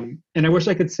 And I wish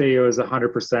I could say it was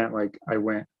 100% like I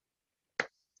went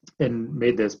and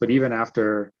made this, but even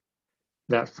after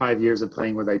that 5 years of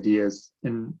playing with ideas,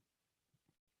 and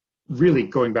really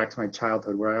going back to my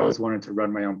childhood, where I always wanted to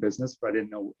run my own business, but I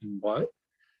didn't know in what,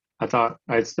 I thought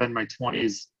I'd spend my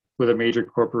 20s with a major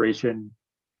corporation,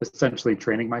 essentially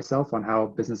training myself on how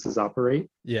businesses operate.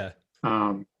 Yeah.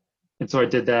 And so I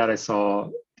did that. I saw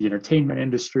the entertainment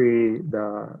industry,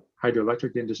 the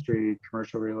hydroelectric industry,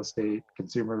 commercial real estate,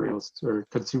 consumer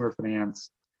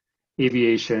finance,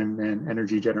 aviation, and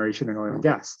energy generation and oil and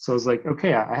gas. So I was like,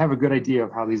 okay, I have a good idea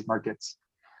of how these markets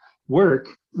work.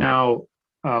 Now,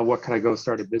 what could I go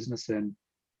start a business in?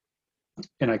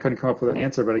 And I couldn't come up with an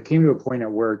answer, but I came to a point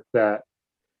at work that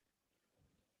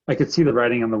I could see the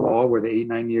writing on the wall where the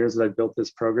 8-9 years that I built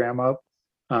this program up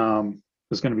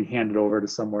was going to be handed over to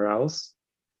somewhere else.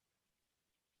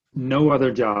 No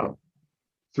other job,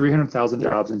 300,000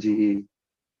 jobs in GE,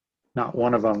 not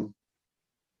one of them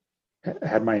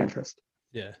had my interest.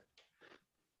 Yeah.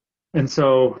 And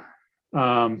so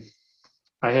I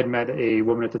had met a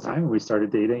woman at the time and we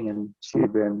started dating, and she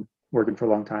had been working for a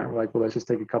long time. We're like, well, let's just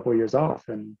take a couple of years off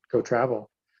and go travel.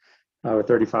 We're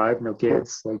 35, no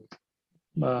kids. Like,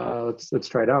 let's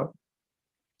try it out.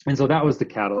 And so that was the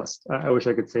catalyst. I wish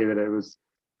I could say that it was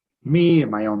me and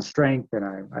my own strength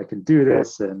and I can do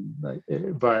this,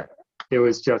 but it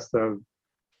was just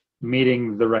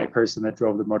meeting the right person that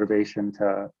drove the motivation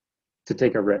to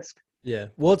take a risk. Yeah.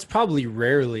 Well, it's probably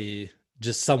rarely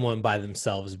just someone by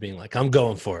themselves being like, I'm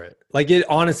going for it. Like, it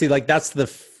honestly, like, that's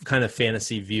the kind of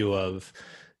fantasy view of,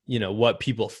 you know, what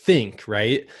people think,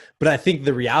 right? But I think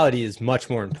the reality is much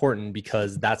more important,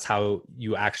 because that's how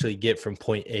you actually get from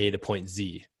point A to point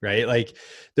Z, right? Like,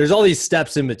 there's all these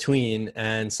steps in between,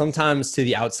 and sometimes to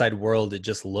the outside world, it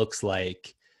just looks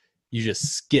like you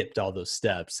just skipped all those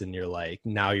steps and you're like,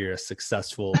 now you're a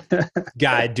successful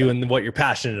guy doing what you're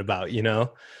passionate about, you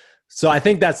know? So I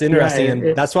think that's interesting. Yeah,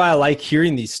 and that's why I like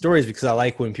hearing these stories, because I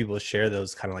like when people share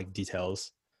those kind of like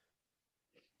details.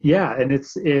 Yeah. And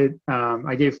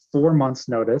I gave 4 months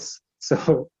notice.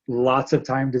 So lots of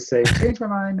time to say, change my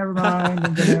mind, never mind.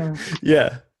 I'm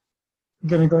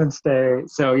gonna go and stay.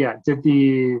 So yeah, did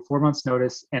the 4 months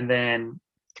notice. And then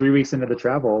 3 weeks into the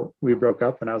travel, we broke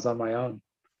up and I was on my own.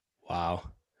 Wow.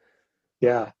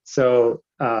 Yeah. So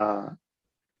I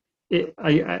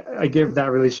give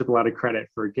that relationship a lot of credit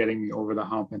for getting me over the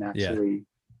hump and actually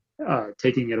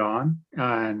taking it on.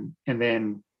 And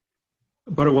then,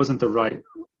 but it wasn't the right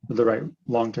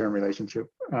long-term relationship.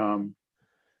 And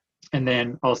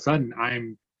then all of a sudden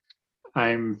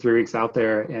I'm 3 weeks out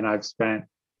there and I've spent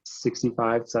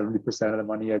 65-70% of the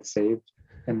money I'd saved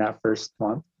in that first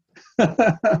month.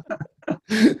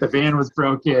 The van was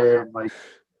broken, like,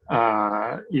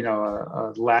 a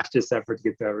last-ditch effort to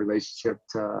get the relationship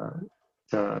so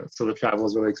the travel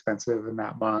was really expensive in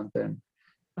that month. And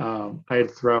I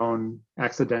had thrown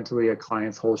accidentally a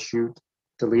client's whole shoot,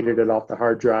 deleted it off the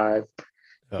hard drive.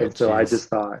 And so I just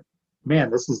thought,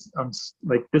 man, this is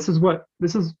what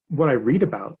I read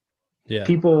about. Yeah.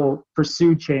 People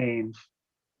pursue change.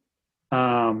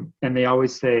 And they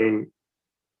always say,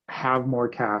 have more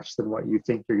cash than what you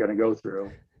think you're going to go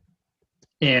through.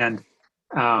 And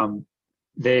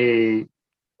they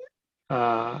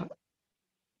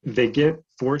get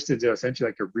forced into essentially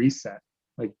like a reset.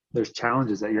 Like, there's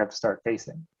challenges that you have to start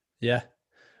facing. Yeah.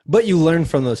 But you learn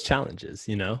from those challenges,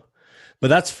 you know? But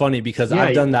that's funny, because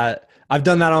I've done that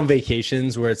on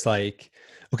vacations where it's like,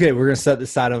 okay, we're going to set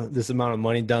this amount of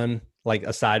money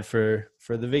aside for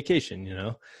the vacation, you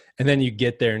know? And then you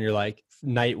get there and you're like,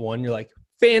 night one, you're like,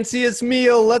 fanciest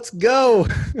meal, let's go.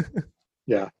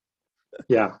 Yeah.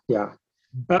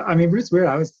 I mean, it's weird.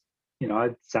 I'd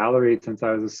salaried since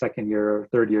I was a second year or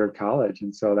third year of college.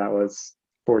 And so that was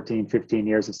 14, 15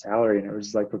 years of salary. And it was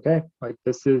just like, okay, like,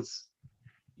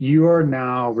 you are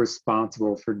now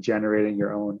responsible for generating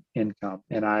your own income.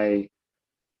 And I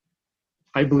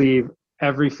believe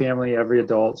every family, every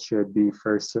adult should be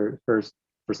first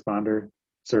responder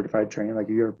certified trained. Like,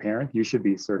 if you're a parent, you should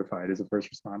be certified as a first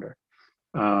responder.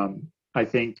 I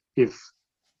think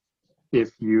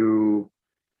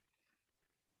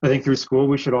I think through school,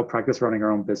 we should all practice running our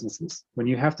own businesses. When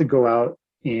you have to go out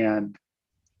and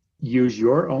use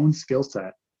your own skill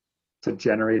set to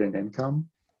generate an income,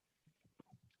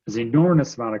 there's an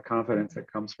enormous amount of confidence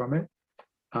that comes from it.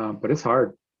 But it's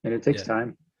hard and it takes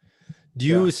time.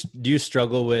 Do you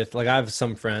struggle with, like, I have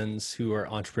some friends who are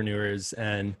entrepreneurs,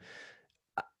 and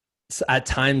at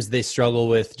times they struggle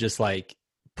with just like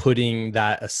putting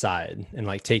that aside and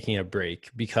like taking a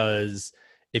break, because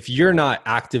if you're not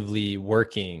actively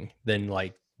working, then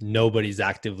like nobody's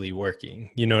actively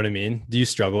working. You know what I mean? Do you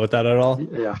struggle with that at all?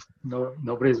 Yeah. No,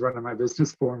 nobody's running my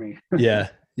business for me. Yeah.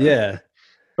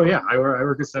 Oh yeah. I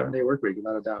work a 7-day work week,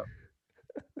 without a doubt.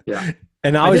 Yeah.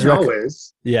 And I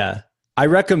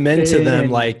recommend to them,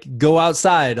 like, go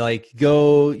outside, like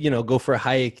go for a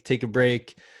hike, take a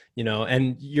break,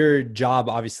 and your job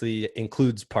obviously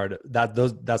includes part of that.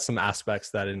 That's some aspects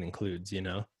that it includes,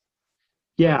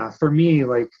 Yeah. For me,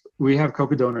 like we have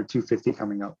Cocodona 250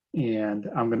 coming up, and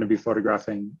I'm going to be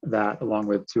photographing that along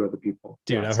with 2 other people.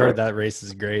 Dude, I've heard that race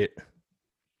is great.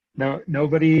 No,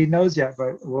 nobody knows yet,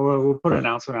 but we'll put an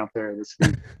announcement out there this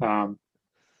week.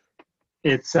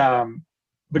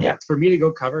 But yeah, for me to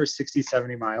go cover 60,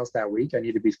 70 miles that week, I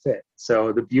need to be fit.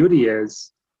 So the beauty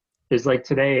is like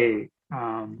today,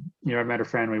 I met a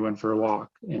friend, we went for a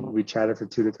walk and we chatted for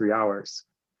 2 to 3 hours.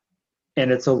 And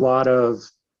it's a lot of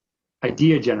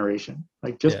idea generation,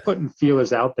 like just putting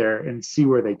feelers out there and see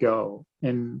where they go.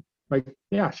 And like,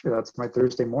 yeah, sure, that's my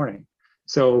Thursday morning.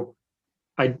 So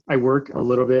I work a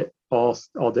little bit all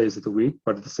days of the week,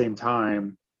 but at the same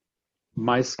time,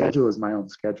 my schedule is my own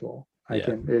schedule.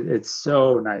 It's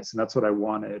so nice. And that's what I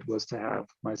wanted, was to have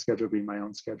my schedule be my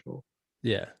own schedule.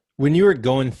 Yeah. When you were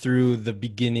going through the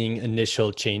beginning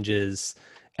initial changes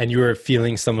and you were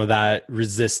feeling some of that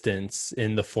resistance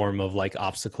in the form of like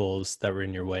obstacles that were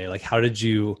in your way, like how did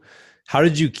you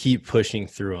keep pushing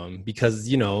through them? Because,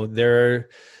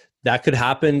 that could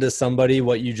happen to somebody,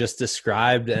 what you just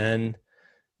described. And,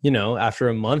 after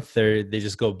a month they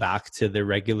just go back to their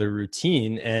regular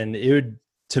routine. And it would,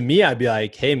 to me, I'd be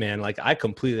like, hey man, like I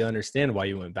completely understand why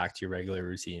you went back to your regular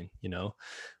routine,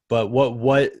 but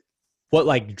what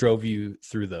like drove you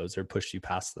through those or pushed you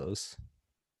past those?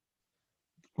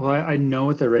 Well, I know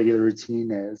what the regular routine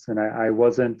is, and I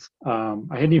wasn't, I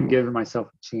hadn't even given myself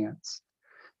a chance.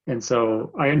 And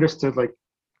so I understood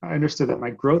that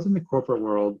my growth in the corporate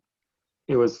world,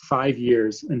 it was 5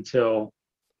 years until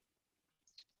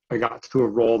I got to a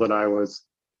role that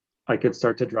I could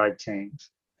start to drive change.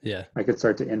 Yeah. I could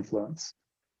start to influence.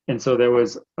 And so there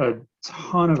was a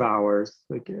ton of hours,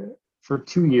 like for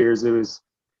 2 years, it was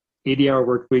 80-hour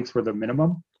work weeks were the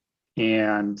minimum,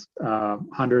 and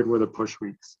 100 were the push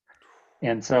weeks.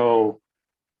 And so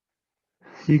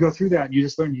you go through that and you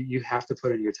just learn you have to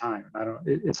put in your time.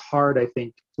 It's hard, I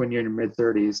think, when you're in your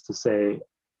mid-30s to say,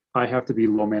 I have to be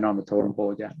low man on the totem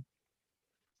pole again.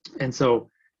 And so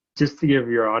just to give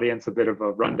your audience a bit of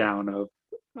a rundown of,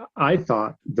 I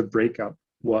thought the breakup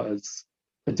was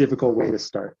a difficult way to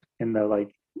start in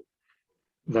the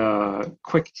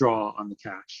quick draw on the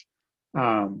cash.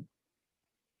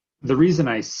 The reason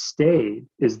I stayed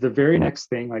is the very next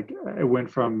thing. Like I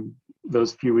went from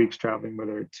those few weeks traveling with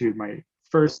her to my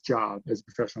first job as a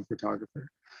professional photographer.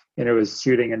 And it was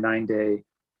shooting a 9-day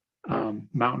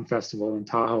mountain festival in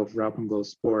Tahoe for Alpenglow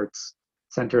Sports,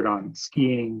 centered on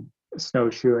skiing,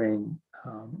 snowshoeing,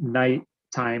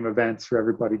 nighttime events for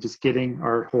everybody, just getting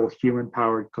our whole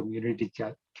human-powered community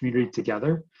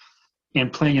together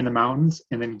and playing in the mountains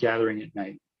and then gathering at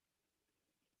night.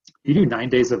 You do 9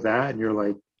 days of that and you're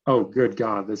like, oh, good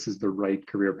God, this is the right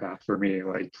career path for me.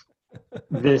 Like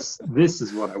this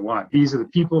is what I want. These are the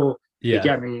people that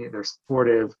get me. They're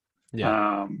supportive.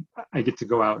 Yeah. I get to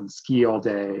go out and ski all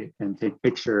day and take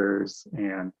pictures.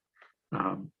 And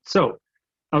so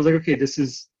I was like, okay,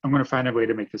 I'm going to find a way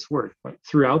to make this work. But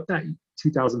throughout that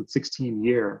 2016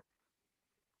 year,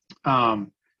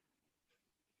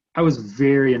 I was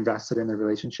very invested in the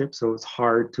relationship. So it was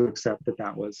hard to accept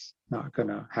that was not going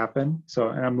to happen. So,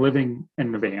 and I'm living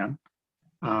in the van.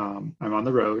 I'm on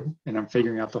the road and I'm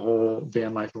figuring out the whole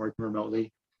van life and working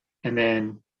remotely. And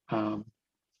then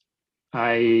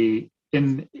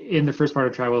in the first part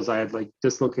of travels, I had like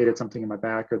dislocated something in my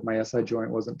back, or my SI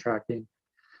joint wasn't tracking.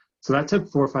 So that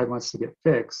took 4 or 5 months to get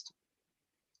fixed.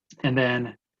 And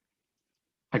then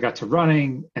I got to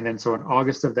running. And then so in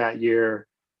August of that year,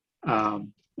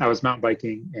 I was mountain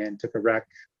biking and took a wreck,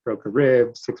 broke a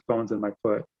rib, 6 bones in my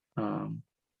foot. I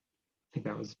think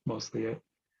that was mostly it.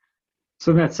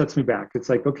 So that sets me back. It's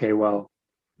like, okay, well,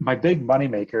 my big money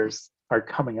makers are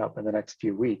coming up in the next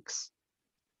few weeks.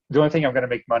 The only thing I'm going to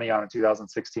make money on in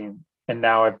 2016, and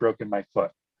now I've broken my foot.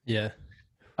 Yeah.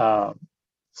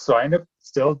 So I end up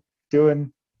still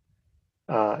doing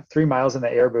 3 miles in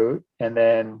the air boot, and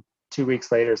then 2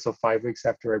 weeks later, so 5 weeks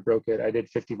after I broke it, I did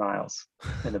 50 miles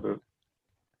in the boot.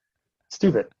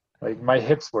 Stupid. Like my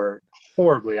hips were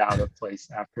horribly out of place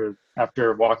after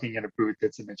walking in a boot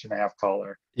that's 1.5 inches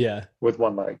taller. Yeah. With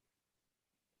one leg.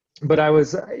 But I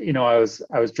was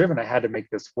driven. I had to make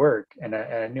this work, and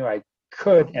I knew I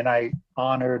could, and I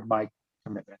honored my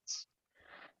commitments.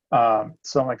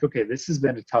 So I'm like, okay, this has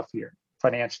been a tough year.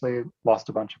 Financially, lost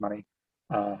a bunch of money.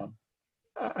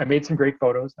 I made some great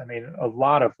photos. I made a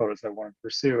lot of photos I wanted to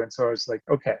pursue. And so I was like,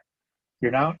 okay,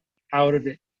 you're not out of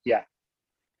it yet.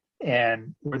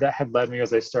 And where that had led me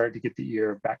was I started to get the ear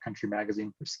of Backcountry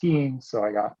Magazine for skiing. So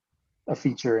I got a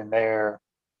feature in there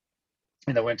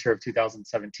in the winter of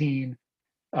 2017.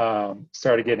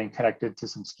 Started getting connected to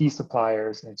some ski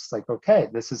suppliers. And it's like, okay,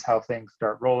 this is how things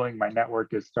start rolling. My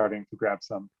network is starting to grab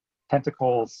some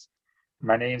tentacles.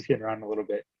 my name's getting around a little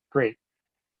bit. Great.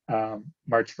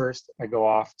 March 1st, I go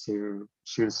off to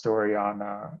shoot a story on,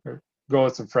 or go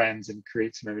with some friends and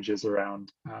create some images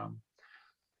around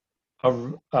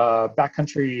a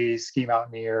backcountry ski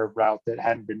mountaineer route that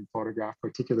hadn't been photographed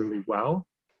particularly well.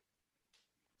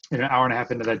 And an hour and a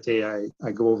half into that day,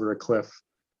 I go over a cliff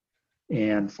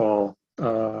and fall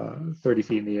 30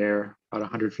 feet in the air, about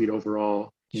 100 feet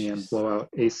overall, and blow out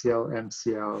ACL,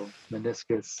 MCL,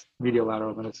 meniscus, medial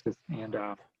lateral meniscus, and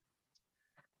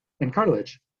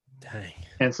cartilage. Dang.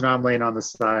 And so now I'm laying on the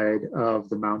side of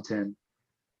the mountain,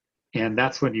 and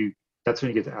that's when you get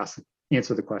to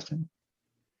answer the question.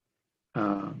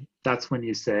 That's when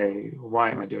you say,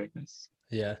 why am I doing this?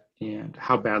 Yeah. And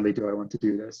how badly do I want to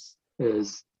do this?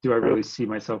 Do I really see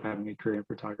myself having a career in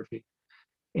photography?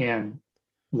 And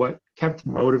what kept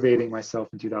motivating myself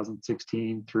in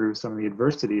 2016 through some of the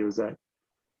adversity was that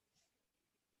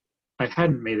I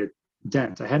hadn't made a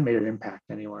dent. I hadn't made an impact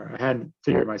anywhere. I hadn't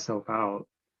figured myself out.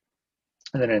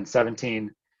 And then in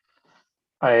 17,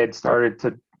 I had started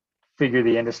to figure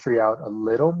the industry out a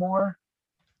little more.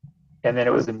 And then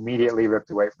it was immediately ripped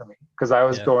away from me because I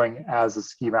was going as a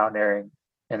ski mountaineering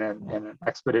and an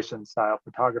expedition style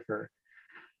photographer.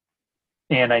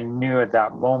 And I knew at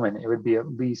that moment it would be at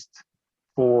least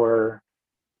 4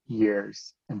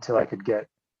 years until I could get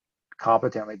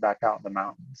competently back out in the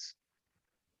mountains.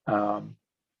 And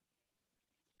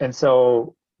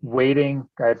so waiting,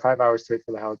 I had 5 hours to wait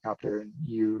for the helicopter, and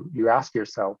you ask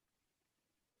yourself,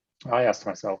 I asked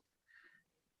myself,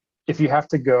 if you have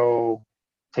to go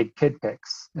take kid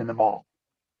pics in the mall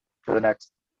for the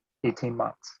next 18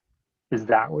 months, is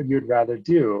that what you'd rather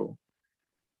do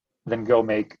than go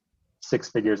make 6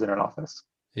 figures in an office?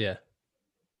 Yeah.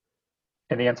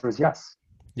 And the answer was yes.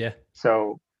 Yeah.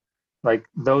 So like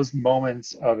those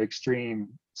moments of extreme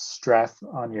stress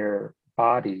on your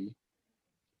body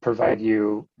provide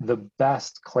you the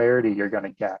best clarity you're going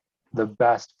to get, the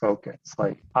best focus.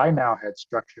 Like I now had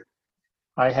structure.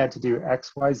 I had to do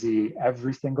XYZ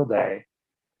every single day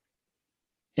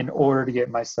in order to get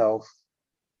myself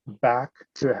back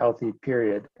to a healthy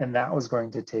period. And that was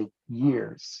going to take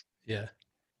years. Yeah.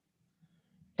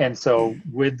 And so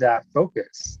with that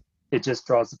focus, it just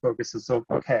draws the focus of, so,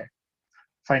 okay,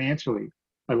 financially,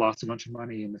 I lost a bunch of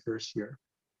money in the first year.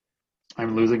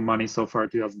 I'm losing money so far in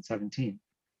 2017.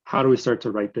 How do we start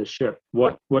to right this ship?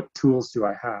 What tools do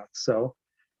I have? So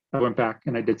I went back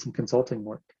and I did some consulting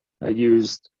work. I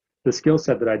used the skill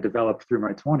set that I developed through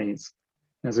my 20s.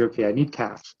 And I was like, okay, I need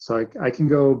cash. So I can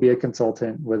go be a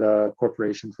consultant with a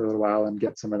corporation for a little while and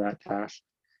get some of that cash.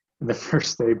 And the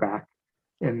first day back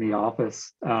in the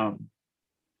office,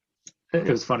 it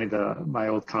was funny, my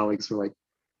old colleagues were like,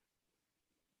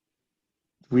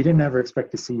 we didn't ever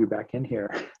expect to see you back in here.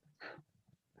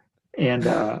 And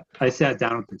I sat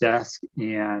down at the desk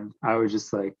and I was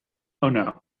just like, oh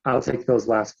no, I'll take those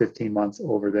last 15 months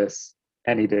over this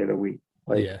any day of the week.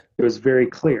 Like It was very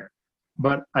clear,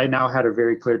 but I now had a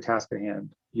very clear task at hand.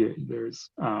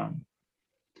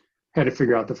 Had to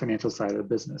figure out the financial side of the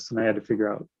business, and I had to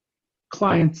figure out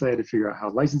clients. I had to figure out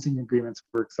how licensing agreements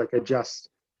works. Like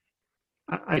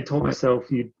I told myself,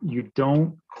 you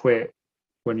don't quit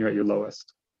when you're at your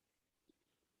lowest.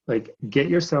 Like get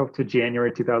yourself to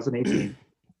January 2018.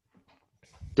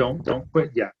 Don't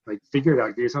quit yet. Like figure it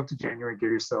out. Get yourself to January.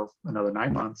 Give yourself another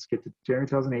 9 months. Get to January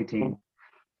 2018,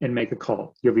 and make a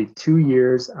call. You'll be 2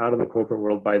 years out of the corporate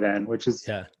world by then, which is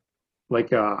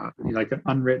like an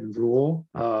unwritten rule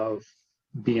of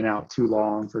being out too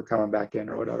long for coming back in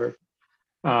or whatever.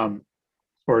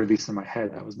 Or at least in my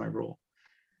head, that was my rule.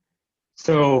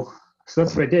 So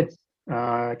that's what I did.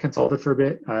 I consulted for a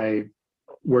bit. I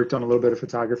worked on a little bit of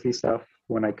photography stuff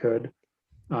when I could.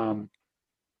 I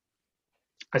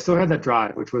still had that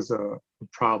drive, which was a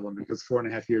problem because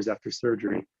 4.5 years after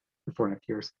surgery,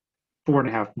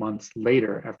 4.5 months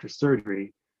later after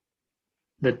surgery,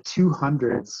 the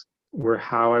 200s were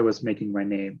how I was making my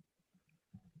name.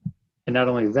 And not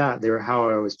only that, they were how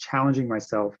I was challenging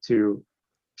myself to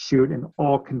shoot in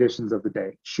all conditions of the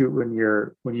day. Shoot when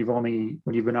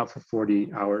you've been out for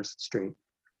 40 hours straight.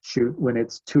 Shoot when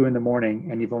it's 2 a.m.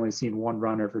 and you've only seen one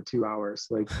runner for 2 hours.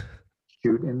 Like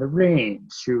shoot in the rain,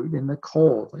 shoot in the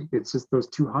cold. Like it's just those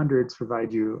 200s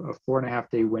provide you a 4.5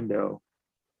 day window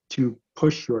to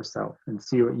push yourself and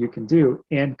see what you can do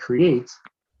and create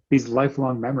these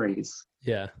lifelong memories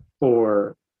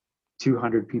for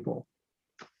 200 people.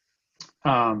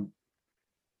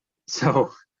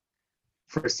 So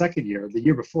for a second year, the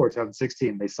year before,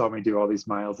 2016, they saw me do all these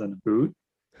miles in a boot.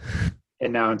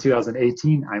 And now in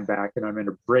 2018, I'm back and I'm in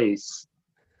a brace.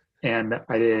 And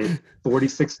I did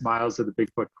 46 miles of the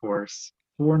Bigfoot course,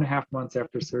 4.5 months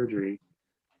after surgery.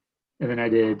 and then I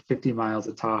did 50 miles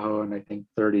at Tahoe and I think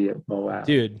 30 at Moab.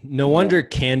 Dude, no wonder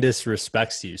Candace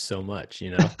respects you so much,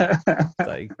 you know?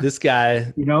 Like this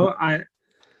guy. You know, I'm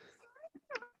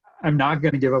not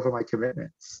going to give up on my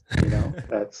commitments. You know,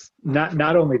 that's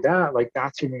not only that, like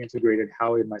that's when we integrated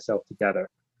Howie and myself together.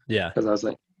 Yeah. Because I was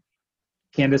like,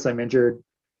 Candace, I'm injured.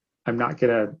 I'm not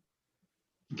going to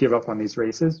give up on these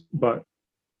races, but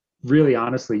really,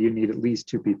 honestly, you need at least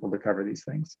 2 people to cover these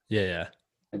things. Yeah. Yeah.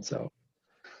 And so,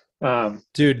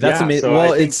 dude, that's amazing. So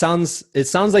well, it sounds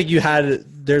like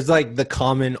there's like the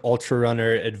common ultra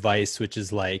runner advice, which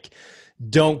is like,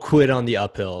 don't quit on the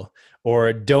uphill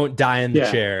or don't die in the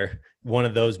chair. One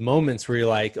of those moments where you're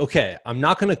like, okay, I'm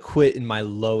not going to quit in my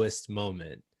lowest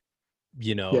moment,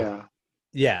 you know? Yeah.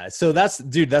 Yeah. So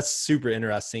that's super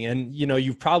interesting. And, you know,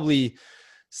 you've probably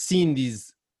seen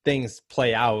these things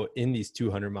play out in these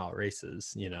 200-mile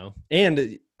races, you know,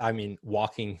 and I mean,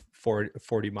 walking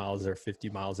 40 miles or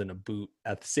 50 miles in a boot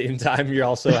at the same time, you're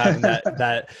also having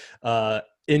that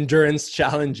endurance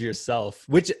challenge yourself,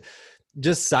 which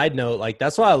just side note, like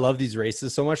that's why I love these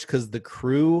races so much. Cause the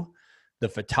crew, the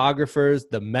photographers,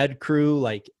 the med crew,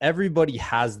 like everybody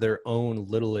has their own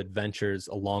little adventures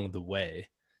along the way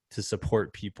to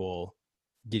support people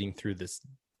getting through this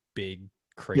big,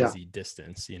 crazy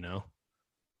distance, you know?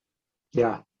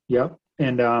 Yeah. Yep.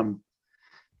 And,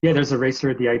 there's a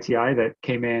racer at the ITI that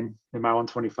came in my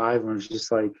 125 and was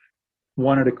just like,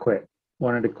 wanted to quit.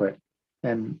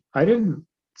 And I didn't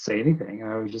say anything.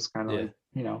 I was just kind of like,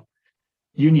 you know,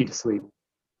 you need to sleep.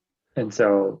 And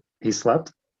so he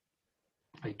slept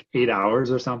like 8 hours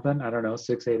or something. I don't know,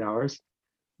 6-8 hours.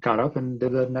 Got up and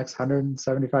did the next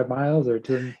 175 miles or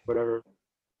 200, whatever.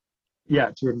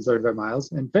 Yeah, 275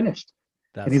 miles and finished.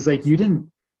 And he's like, you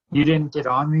didn't get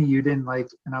on me. You didn't like,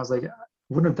 and I was like, I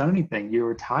wouldn't have done anything. You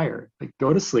were tired. Like,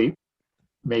 go to sleep,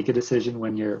 make a decision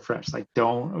when you're fresh. Like,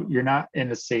 you're not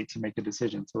in a state to make a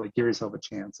decision. So like, give yourself a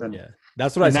chance. And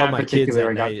that's what I tell my kids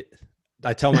at night.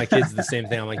 I tell my kids the same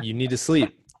thing. I'm like, you need to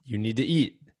sleep. You need to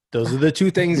eat. Those are the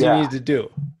 2 things you need to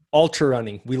do. Ultra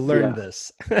running. We learned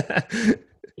this.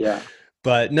 Yeah.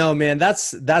 But no, man,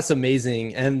 that's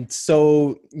amazing. And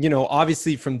so, you know,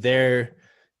 obviously from there,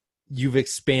 you've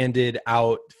expanded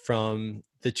out from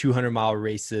the 200-mile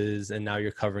races and now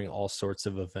you're covering all sorts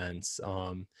of events.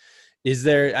 Is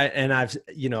there, and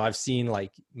I've seen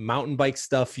like mountain bike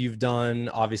stuff you've done.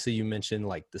 Obviously you mentioned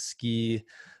like the ski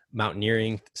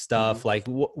mountaineering stuff. Mm-hmm. Like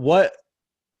what,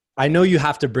 I know you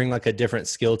have to bring like a different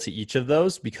skill to each of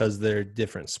those because they're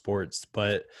different sports,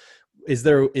 but is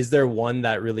there one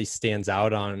that really stands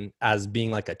out on as being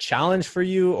like a challenge for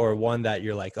you, or one that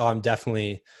you're like, oh, I'm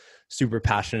definitely super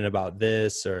passionate about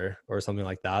this, or something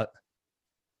like that?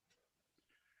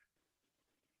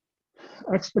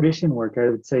 Expedition work, I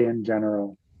would say in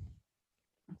general,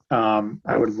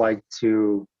 I would like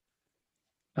to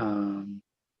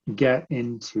get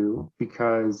into,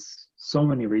 because so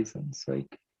many reasons.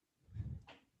 Like,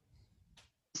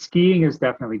 skiing is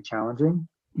definitely challenging.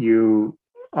 You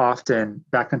often,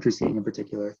 backcountry skiing in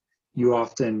particular, you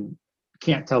often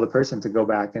can't tell the person to go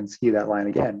back and ski that line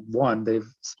again. One, they've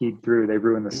skied through, they've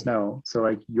ruined the snow. So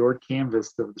like your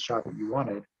canvas of the shot that you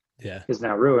wanted is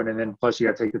now ruined. And then plus you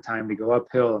got to take the time to go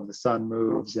uphill and the sun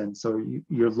moves. And so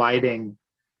you're lighting.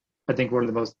 I think one of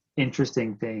the most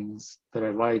interesting things that I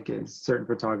like is certain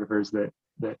photographers that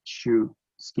shoot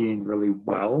skiing really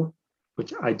well,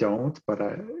 which I don't, but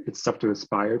it's stuff to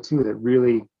aspire to, that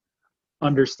really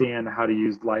understand how to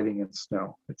use lighting in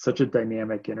snow. It's such a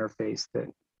dynamic interface that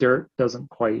dirt doesn't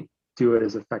quite do it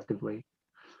as effectively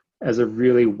as a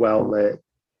really well lit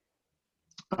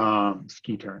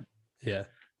ski turn. Yeah.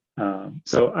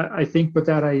 So I think with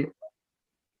that,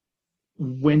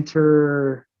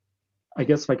 winter, I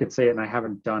guess if I could say it, and I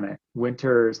haven't done it,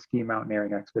 winter ski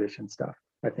mountaineering expedition stuff,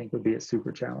 I think would be a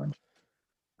super challenge.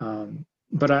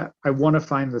 But I want to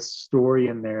find the story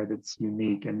in there that's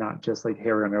unique and not just like,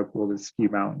 hey, we're going to go to this ski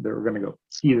mountain. We're going to go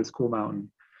ski this cool mountain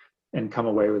and come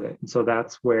away with it. And so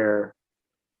that's where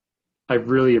I've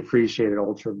really appreciated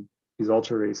these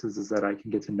ultra races, is that I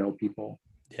can get to know people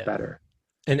better.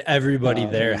 And everybody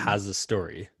there has a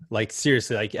story. Like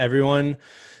seriously, like everyone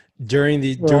during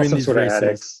these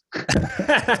races.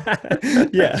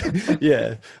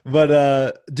 yeah.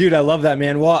 But dude, I love that,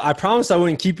 man. Well, I promised I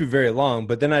wouldn't keep you very long,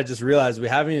 but then I just realized we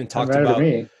haven't even talked about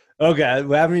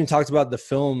the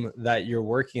film that you're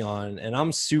working on, and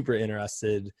I'm super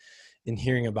interested in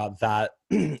hearing about that.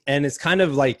 And it's kind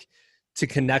of like, to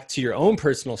connect to your own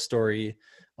personal story.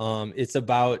 It's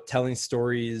about telling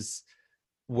stories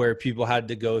where people had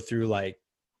to go through, like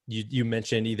you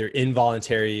mentioned, either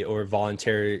involuntary or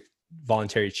voluntary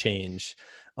change.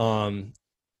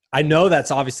 I know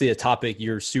that's obviously a topic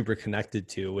you're super connected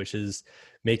to, which is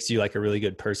makes you like a really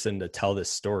good person to tell this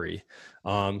story.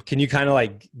 Can you kind of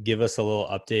like give us a little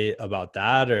update about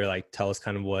that, or like tell us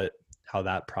kind of how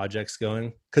that project's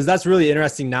going? Because that's really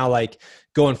interesting now, like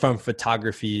going from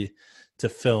photography to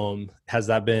film. Has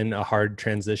that been a hard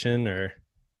transition or?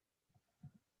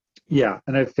 Yeah,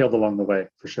 and I've failed along the way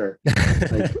for sure.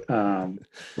 Like,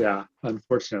 yeah,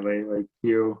 unfortunately, like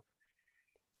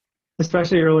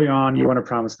especially early on, you want to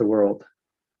promise the world.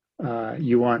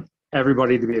 You want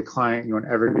everybody to be a client. You want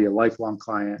everybody to be a lifelong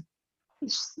client.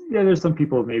 Yeah, there's some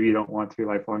people maybe you don't want to be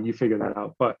lifelong. You figure that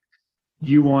out. But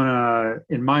you want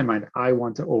to, in my mind, I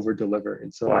want to over deliver.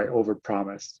 And so I over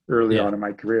promised early on in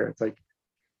my career. It's like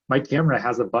my camera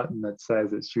has a button that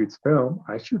says it shoots film.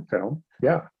 I shoot film.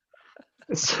 Yeah.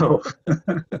 So,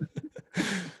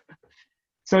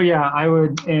 so yeah, I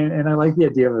would, and I like the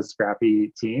idea of a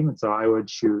scrappy team. And so I would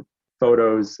shoot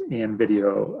photos and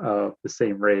video of the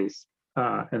same race.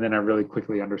 And then I really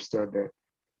quickly understood that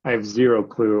I have zero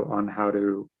clue on how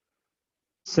to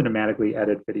cinematically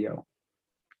edit video.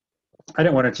 I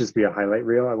didn't want it to just be a highlight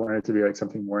reel. I wanted it to be like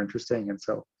something more interesting. And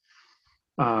so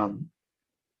um,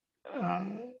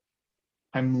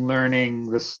 I'm learning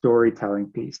the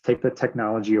storytelling piece, take the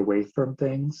technology away from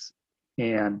things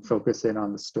and focus in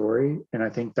on the story. And I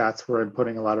think that's where I'm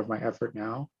putting a lot of my effort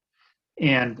now.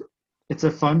 And it's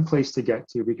a fun place to get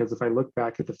to, because if I look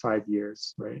back at the 5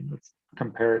 years, right, let's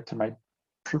compare it to my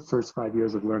first 5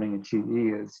 years of learning in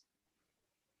GE, is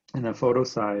in the photo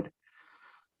side.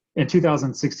 In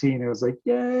 2016, it was like,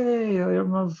 yay,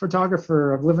 I'm a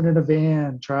photographer. I'm living in a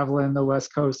van, traveling the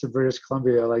west coast of British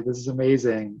Columbia. Like, this is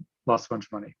amazing. Lost a bunch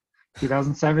of money.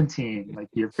 2017, like,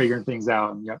 you're figuring things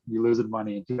out and you're losing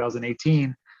money. In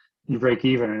 2018, you break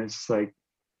even, and it's just like,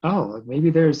 oh, maybe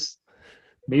this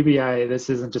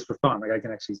isn't just for fun. Like, I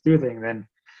can actually do things.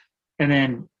 And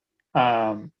then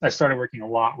I started working a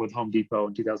lot with Home Depot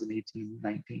in 2018,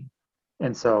 19.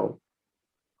 And so,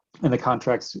 and the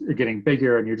contracts are getting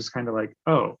bigger, and you're just kind of like,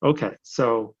 oh, okay,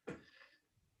 so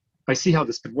I see how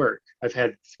this could work. I've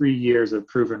had 3 years of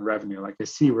proven revenue. Like, I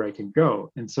see where I can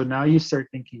go. And so now you start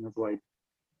thinking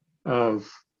of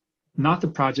not the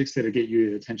projects that'll get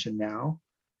you the attention now,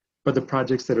 but the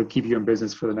projects that'll keep you in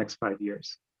business for the next 5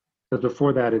 years. Because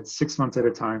before that, it's 6 months at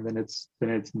a time, then it's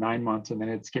 9 months, and then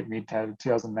it's getting me to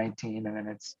 2019, and then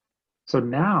it's, so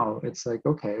now it's like,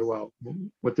 okay, well,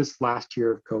 what this last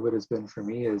year of COVID has been for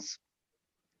me is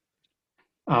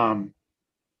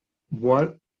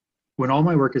when all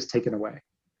my work is taken away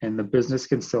and the business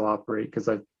can still operate, because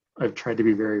I've tried to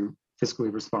be very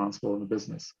fiscally responsible in the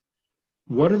business.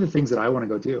 What are the things that I want to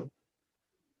go do?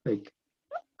 Like,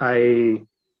 I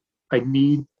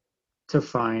need to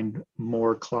find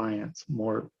more clients,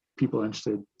 more people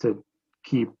interested to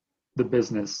keep the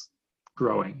business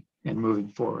growing and moving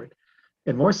forward.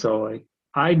 And more so, like,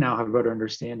 I now have a better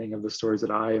understanding of the stories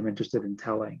that I am interested in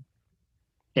telling.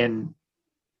 And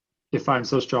if I'm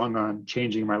so strong on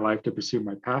changing my life to pursue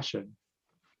my passion,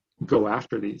 go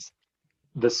after these.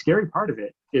 The scary part of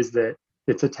it is that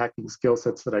it's attacking skill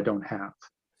sets that I don't have.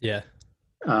 Yeah.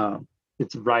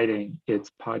 It's writing,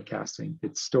 it's podcasting,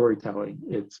 it's storytelling,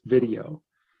 it's video.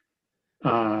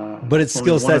 But it's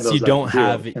skill sets you don't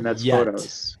have and that's yet.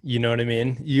 Photos. You know what I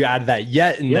mean? You add that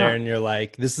yet in there, and you're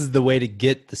like, this is the way to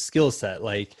get the skill set.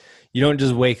 Like, you don't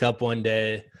just wake up one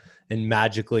day and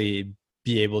magically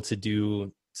be able to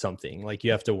do something. Like,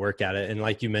 you have to work at it. And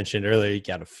like you mentioned earlier, you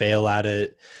got to fail at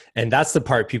it. And that's the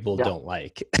part people don't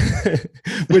like,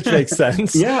 which makes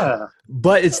sense. Yeah.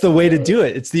 But it's the way to do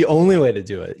it. It's the only way to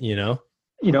do it, you know?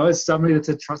 As somebody that's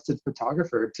a trusted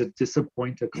photographer, to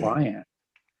disappoint a client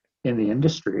in the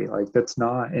industry, like, that's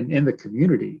not, and in the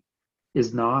community,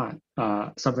 is not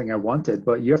something I wanted.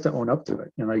 But you have to own up to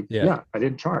it. And like, yeah, I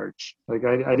didn't charge. Like,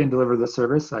 I didn't deliver the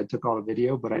service. I took all the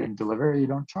video, but I didn't deliver. You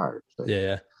don't charge. Like,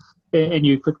 yeah. And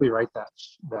you quickly write that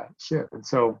ship. And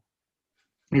so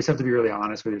you just have to be really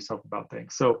honest with yourself about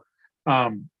things. So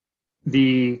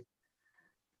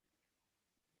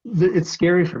it's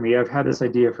scary for me. I've had this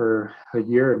idea for a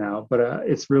year now, but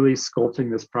it's really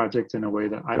sculpting this project in a way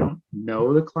that I don't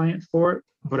know the client for it,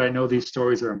 but I know these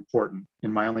stories are important.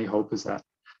 And my only hope is that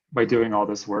by doing all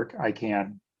this work, I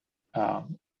can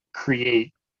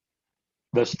create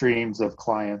the streams of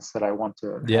clients that I want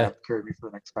to have carry me for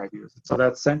the next 5 years. So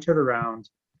that's centered around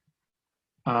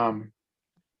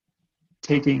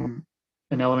taking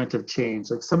an element of change,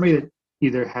 like somebody that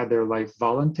either had their life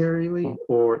voluntarily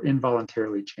or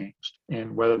involuntarily changed.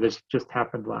 And whether this just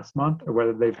happened last month or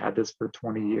whether they've had this for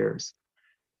 20 years,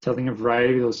 telling a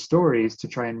variety of those stories to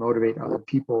try and motivate other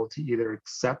people to either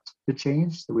accept the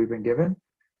change that we've been given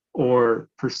or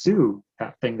pursue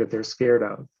that thing that they're scared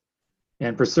of.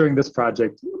 And pursuing this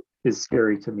project is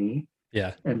scary to me.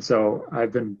 Yeah. And so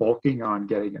I've been bulking on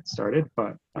getting it started,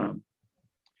 but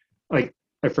like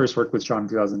I first worked with Sean in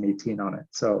 2018 on it.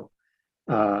 So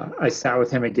I sat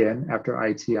with him again after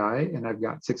ITI, and I've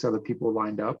got 6 other people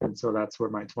lined up. And so that's where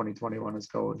my 2021 is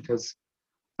going, because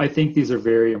I think these are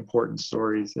very important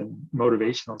stories and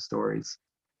motivational stories.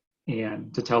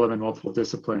 And to tell them in multiple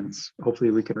disciplines,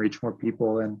 hopefully we can reach more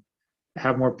people and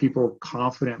have more people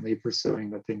confidently pursuing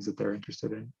the things that they're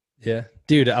interested in. Yeah,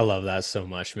 dude, I love that so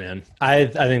much, man. I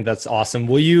think that's awesome.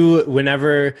 Will you,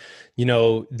 whenever,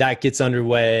 that gets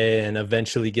underway and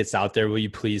eventually gets out there, will you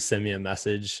please send me a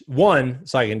message? 1,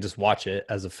 so I can just watch it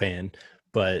as a fan,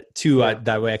 but 2,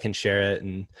 that way I can share it.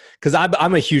 And because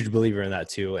I'm a huge believer in that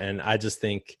too. And I just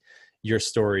think your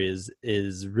story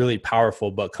is really powerful,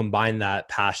 but combine that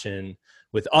passion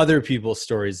with other people's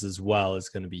stories as well is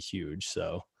going to be huge.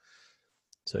 So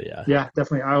yeah. Yeah,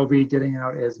 definitely. I will be getting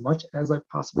out as much as I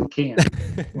possibly can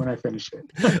when I finish it.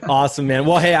 Awesome, man.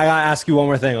 Well, hey, I got to ask you one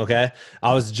more thing, okay?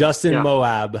 I was just in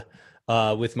Moab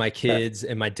with my kids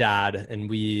and my dad, and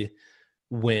we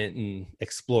went and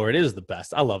explored. It was the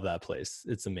best. I love that place.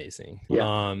 It's amazing.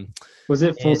 Yeah. Was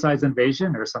it full-size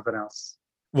invasion or something else?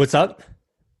 What's up?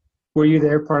 Were you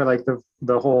there part of like the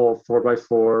whole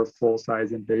 4x4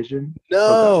 full-size invasion?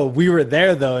 No, we were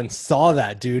there though and saw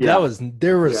that, dude. Yeah.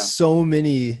 There were so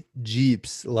many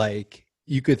Jeeps, like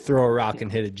you could throw a rock and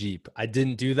hit a Jeep. I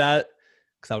didn't do that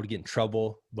because I would get in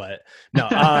trouble, but no,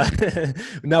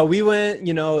 no, we went,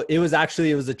 it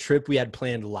was a trip we had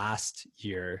planned last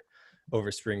year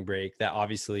over spring break that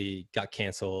obviously got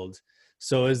canceled.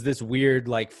 So it was this weird,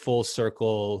 like full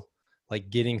circle, like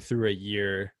getting through a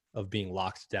year of being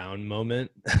locked down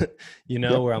moment,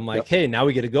 where I'm like, hey, now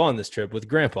we get to go on this trip with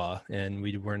grandpa, and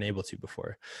we weren't able to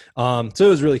before. So it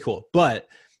was really cool. But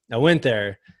I went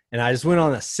there and I just went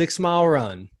on a 6-mile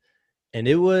run, and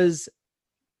it was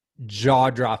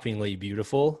jaw-droppingly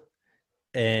beautiful.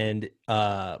 And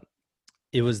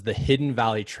it was the Hidden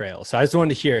Valley Trail. So I just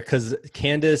wanted to hear, because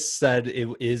Candace said it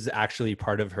is actually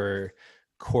part of her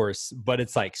course, but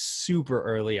it's like super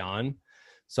early on.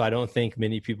 So I don't think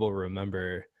many people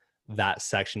remember that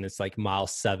section. It's like mile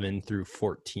 7 through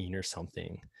 14 or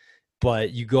something,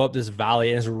 but you go up this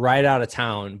valley and it's right out of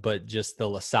town, but just the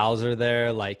LaSalle's are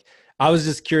there. Like, I was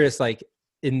just curious, like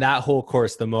in that whole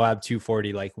course, the Moab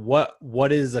 240, like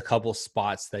what is a couple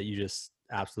spots that you just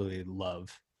absolutely love?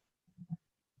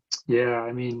 Yeah.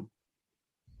 I mean,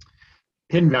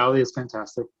 Hidden Valley is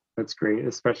fantastic. That's great.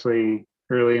 Especially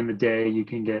early in the day, you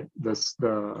can get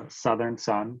the southern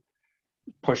sun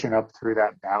pushing up through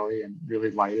that valley and really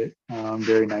light it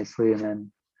very nicely.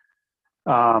 And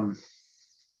then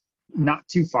not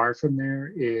too far from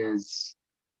there is,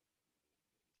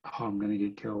 I'm gonna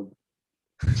get killed,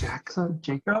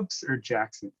 Jacobs or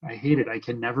Jackson. I hate it. I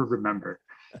can never remember.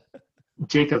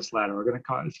 Jacob's Ladder. We're gonna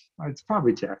call it. It's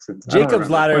probably Jackson's. Jacob's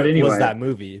Ladder anyway, was that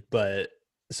movie, but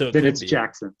so then it's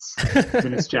Jackson's.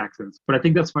 Then it's Jackson's. But I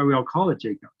think that's why we all call it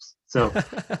Jacobs. So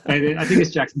I think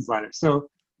it's Jackson's Ladder. So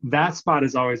that spot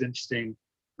is always interesting.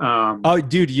 Oh,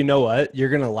 dude, you know what? You're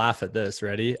going to laugh at this.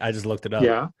 Ready? I just looked it up.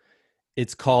 Yeah.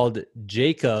 It's called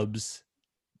Jacob's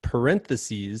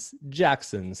parentheses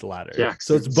Jackson's Ladder. Jackson's,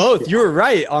 so it's both. Yeah. You were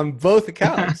right on both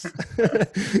accounts. I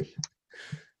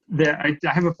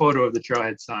have a photo of the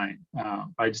trailhead sign.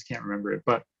 I just can't remember it.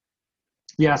 But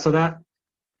yeah, so that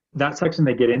section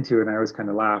they get into, and I always kind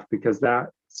of laugh because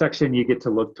that section you get to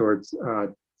look towards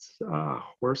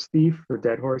Horse Thief or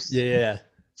Dead Horse. Yeah.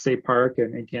 State Park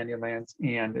and Canyonlands,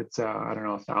 and it's I don't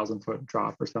know, 1,000-foot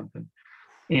drop or something,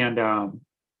 and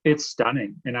it's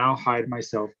stunning. And I'll hide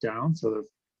myself down so the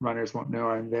runners won't know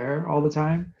I'm there all the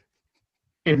time,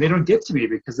 and they don't get to me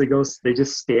because they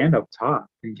just stand up top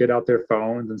and get out their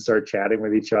phones and start chatting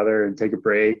with each other and take a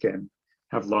break and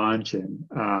have lunch, and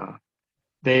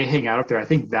they hang out up there. I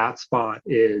think that spot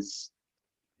is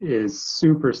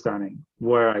super stunning.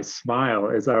 Where I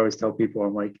smile is I always tell people,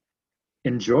 I'm like,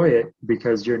 enjoy it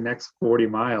because your next 40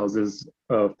 miles is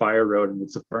a fire road and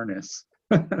it's a furnace.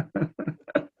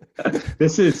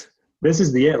 This is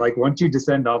the it. Like, once you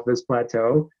descend off this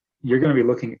plateau, you're going to be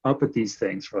looking up at these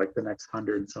things for like the next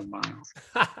 100 and some miles.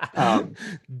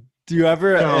 Do you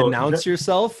ever announce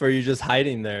yourself, or are you just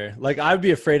hiding there? Like, I'd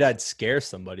be afraid I'd scare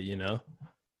somebody,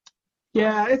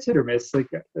 Yeah, it's hit or miss. Like,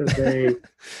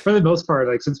 for the most part,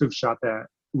 like since we've shot that,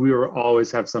 we will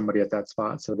always have somebody at that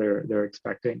spot, so they're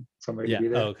expecting somebody to be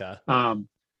there. Oh, okay. I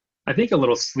think a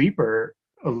little sleeper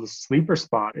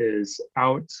spot is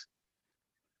out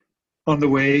on the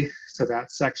way to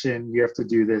that section. You have to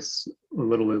do this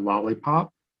little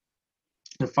lollipop,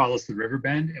 that follows the river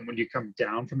bend. And when you come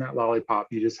down from that lollipop,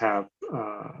 you just have,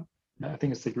 I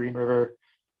think it's the Green River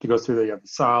that goes through there. You have the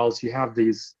Sal's. You have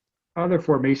these other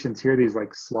formations here, these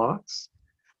like slots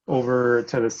over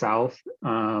to the south.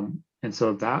 And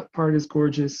so that part is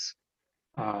gorgeous.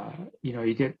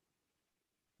 You get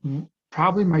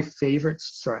probably my favorite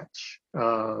stretch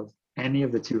of any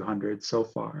of the 200 so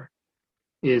far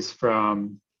is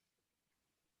from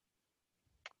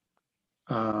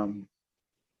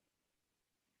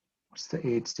what's the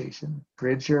aid station?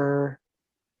 Bridger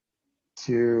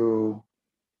to,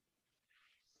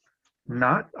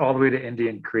 not all the way to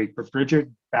Indian Creek, but Bridger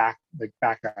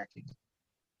backpacking.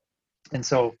 And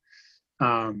so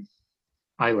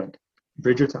Island,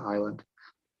 Bridger to Island.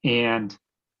 And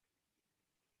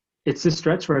it's a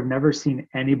stretch where I've never seen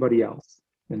anybody else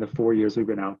in the 4 years we've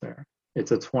been out there.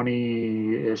 It's a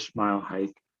 20-ish mile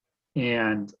hike.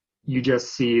 And you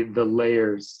just see the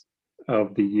layers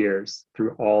of the years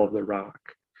through all of the rock.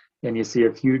 And you see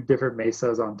a few different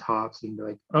mesas on top. So you can be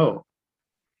like, oh,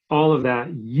 all of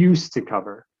that used to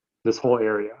cover this whole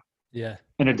area. Yeah.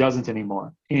 And it doesn't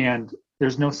anymore. And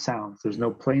there's no sounds. There's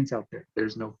no planes out there.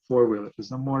 There's no four-wheelers.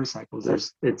 There's no motorcycles.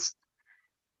 There's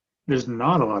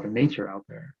not a lot of nature out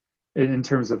there in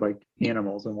terms of like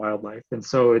animals and wildlife. And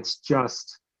so it's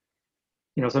just,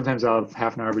 sometimes I'll have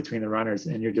half an hour between the runners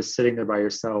and you're just sitting there by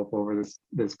yourself over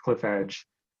this cliff edge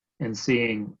and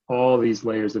seeing all these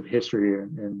layers of history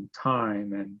and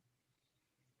time,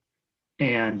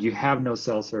 and you have no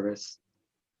cell service,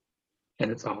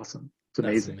 and it's awesome. It's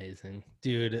amazing. That's amazing,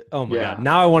 dude. Oh my God.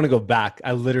 Now I want to go back.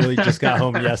 I literally just got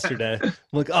home yesterday. I'm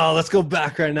like, oh, let's go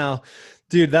back right now,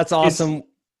 dude. That's awesome.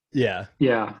 Yeah.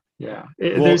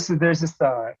 There's this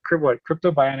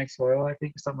crypto bionic soil, I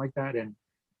think, or something like that, and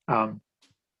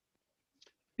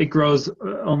it grows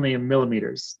only in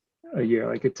millimeters a year.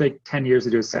 Like it takes 10 years to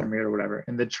do a centimeter or whatever.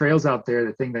 And the trails out there,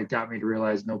 the thing that got me to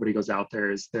realize nobody goes out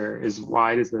there is they're as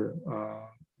wide as the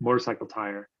motorcycle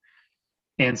tire.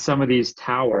 And some of these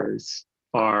towers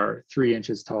are 3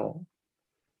 inches tall.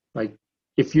 Like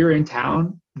if you're in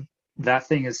town, that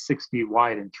thing is 6 feet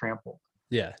wide and trampled.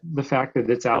 Yeah. The fact that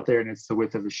it's out there and it's the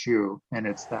width of a shoe and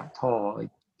it's that tall, like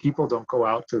people don't go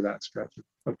out to that stretch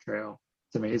of trail.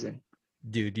 It's amazing.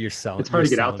 Dude, you're selling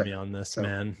me on this, so,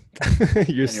 man.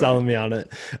 You're selling me on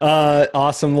it.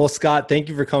 Awesome. Well, Scott, thank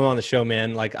you for coming on the show,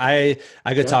 man. Like I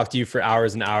could talk to you for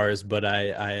hours and hours, but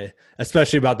I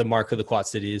especially about the Mark of the Quad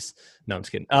Cities. No, I'm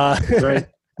just kidding. Right.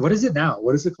 What is it now?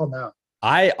 What is it called now?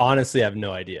 I honestly have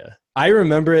no idea. I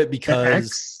remember it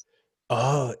because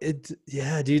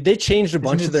dude, they changed a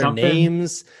bunch of their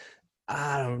names.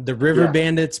 The River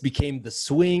Bandits became the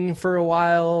Swing for a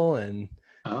while, and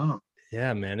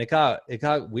yeah, man, it got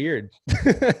weird.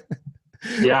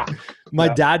 Yeah. My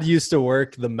dad used to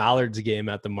work the Mallards game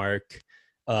at the Mark.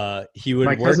 He would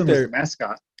My work cousin there. was the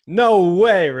mascot. No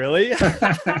way, really?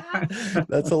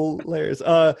 That's hilarious.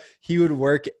 He would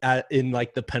work in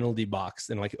like the penalty box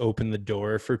and like open the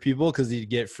door for people because he'd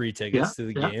get free tickets to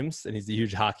the games, and he's a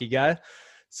huge hockey guy.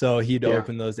 So he'd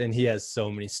open those, and he has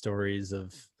so many stories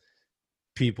of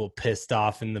people pissed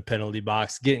off in the penalty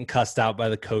box, getting cussed out by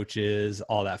the coaches,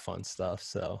 all that fun stuff.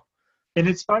 So, and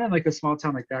it's fun in like a small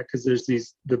town like that because there's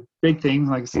the big things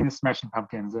like seeing the Smashing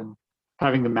Pumpkins and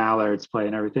having the Mallards play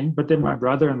and everything. But then my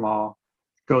brother-in-law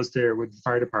goes there with the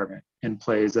fire department and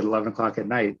plays at 11 o'clock at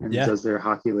night and does their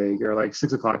hockey league, or like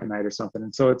 6 o'clock at night or something.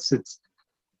 And so it's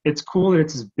cool that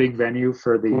it's this big venue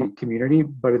for the community,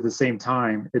 but at the same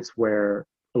time, it's where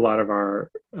a lot of our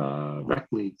rec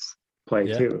leagues play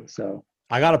too. So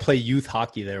I got to play youth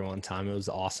hockey there one time. It was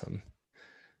awesome.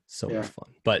 So much fun.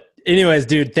 But anyways,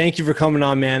 dude, thank you for coming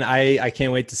on, man. I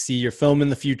can't wait to see your film in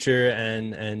the future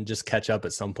and just catch up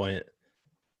at some point.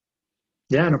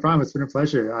 Yeah, no problem. It's been a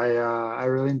pleasure. I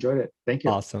really enjoyed it. Thank you.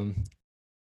 Awesome.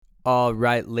 All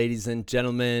right, ladies and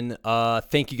gentlemen,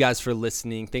 thank you guys for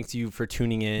listening. Thank you for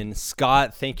tuning in.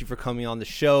 Scott, thank you for coming on the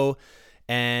show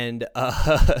and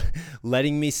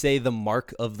letting me say the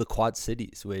Mark of the Quad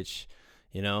Cities, which,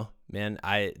 man,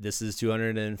 this is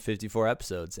 254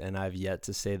 episodes and I've yet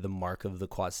to say the Mark of the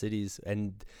Quad Cities.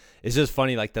 And it's just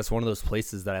funny, like that's one of those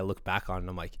places that I look back on and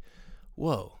I'm like,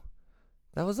 whoa,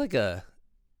 that was I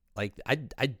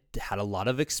had a lot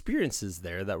of experiences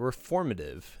there that were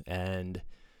formative. And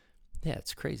yeah,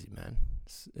 it's crazy, man.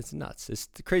 It's nuts. It's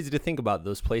crazy to think about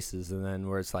those places. And then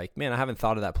where it's like, man, I haven't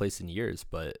thought of that place in years,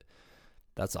 but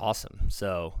that's awesome.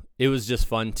 So it was just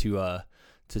fun to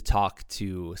talk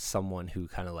to someone who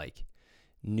kind of like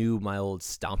knew my old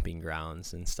stomping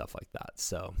grounds and stuff like that.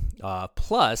 So,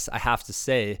 plus I have to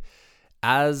say,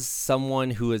 as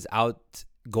someone who is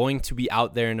going to be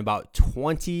out there in about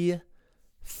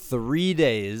 23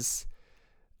 days,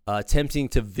 attempting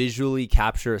to visually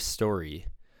capture a story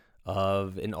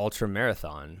of an ultra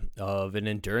marathon, of an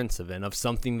endurance event, of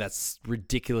something that's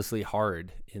ridiculously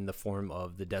hard in the form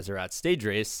of the Desert Rat stage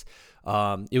race.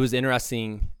 It was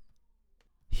interesting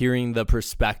hearing the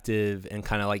perspective and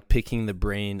kind of like picking the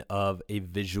brain of a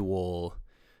visual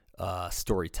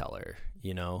storyteller,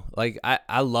 you know, like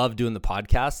I love doing the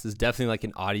podcast. It's definitely like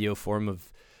an audio form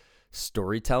of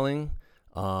storytelling.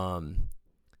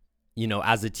 You know,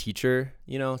 as a teacher,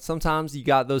 you know, sometimes you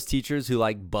got those teachers who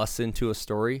like bust into a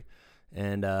story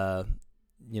and,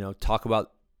 you know, talk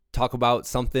about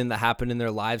something that happened in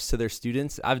their lives to their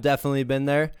students. I've definitely been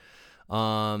there.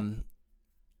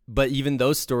 But even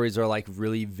those stories are like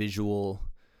really visual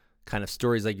kind of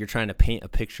stories. Like you're trying to paint a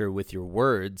picture with your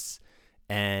words.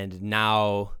 And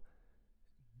now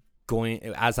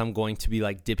as I'm going to be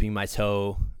like as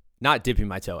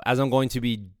I'm going to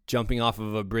be jumping off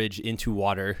of a bridge into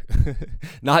water,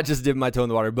 not just dipping my toe in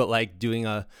the water, but like doing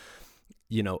a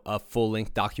full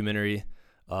length documentary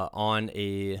on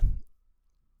a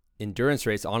endurance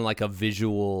race on like a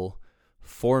visual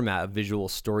format, a visual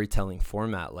storytelling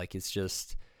format. Like it's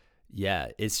just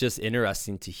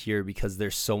interesting to hear because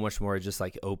there's so much more. It just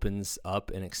like opens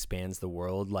up and expands the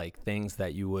world, like things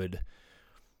that you would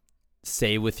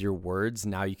say with your words,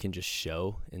 now you can just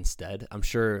show instead. I'm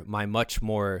sure my much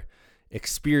more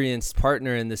experienced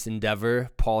partner in this endeavor,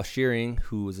 Paul Shearing,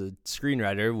 who was a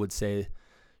screenwriter, would say,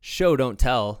 show, don't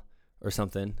tell, or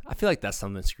something. I feel like that's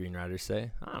something screenwriters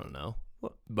say. I don't know.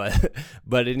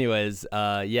 But anyways,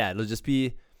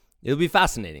 it'll be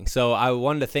fascinating. So I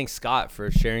wanted to thank Scott for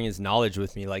sharing his knowledge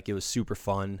with me. Like it was super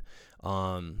fun.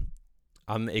 I'm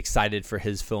excited for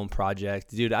his film project.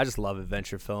 Dude, I just love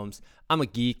adventure films. I'm a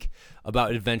geek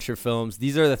about adventure films.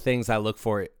 These are the things I look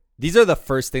for. These are the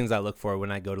first things I look for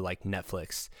when I go to like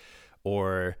Netflix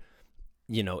or,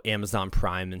 you know, Amazon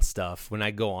Prime and stuff. When I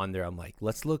go on there, I'm like,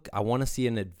 I want to see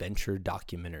an adventure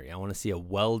documentary. I want to see a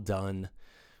well done,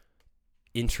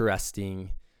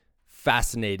 interesting,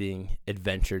 fascinating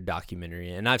adventure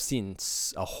documentary. And I've seen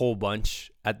a whole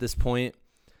bunch at this point.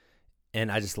 And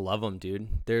I just love them,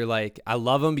 dude. They're like, I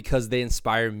love them because they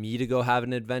inspire me to go have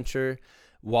an adventure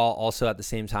while also at the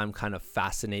same time kind of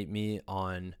fascinate me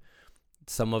on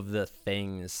some of the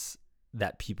things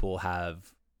that people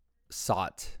have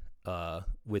sought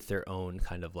with their own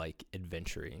kind of like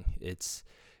adventuring. It's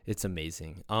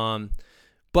amazing.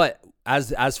 But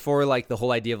as for like the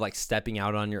whole idea of like stepping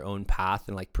out on your own path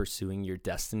and like pursuing your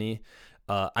destiny,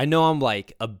 I know I'm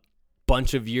like a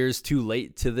bunch of years too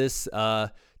late to this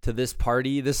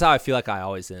party. This is how I feel like I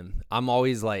always am. I'm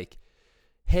always like,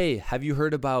 hey, have you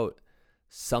heard about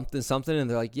something? And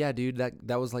they're like, yeah, dude,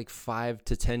 that was like 5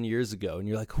 to 10 years ago. And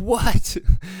you're like, what?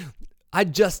 I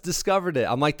just discovered it.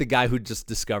 I'm like the guy who just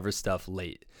discovers stuff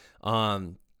late.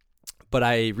 But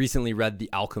I recently read The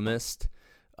Alchemist,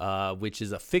 which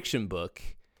is a fiction book,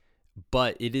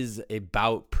 but it is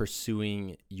about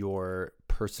pursuing your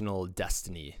personal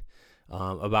destiny.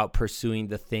 About pursuing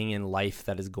the thing in life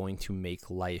that is going to make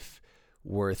life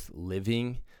worth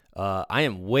living. I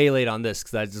am way late on this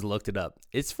because I just looked it up.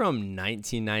 It's from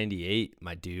 1998,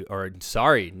 my dude.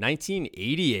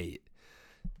 1988.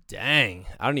 Dang,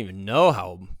 I don't even know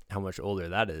how much older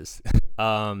that is. So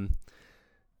I'm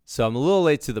a little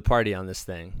late to the party on this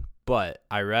thing, but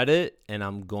I read it and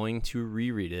I'm going to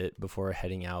reread it before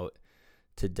heading out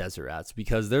to Desert Rats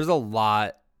because there's a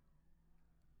lot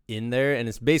in there, and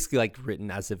it's basically like written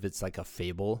as if it's like a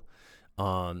fable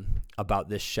about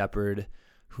this shepherd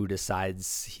who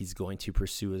decides he's going to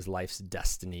pursue his life's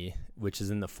destiny, which is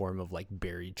in the form of like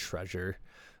buried treasure,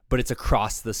 but it's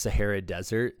across the Sahara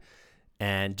Desert.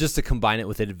 And just to combine it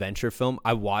with an adventure film,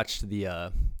 I watched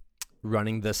the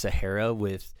Running the Sahara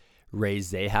with Ray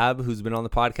Zahab, who's been on the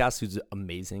podcast, who's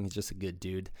amazing. He's just a good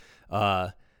dude.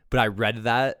 But I read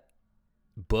that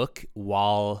book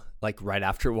while like right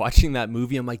after watching that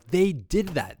movie. I'm like, they did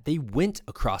that. They went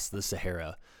across the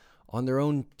Sahara on their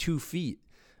own 2 feet.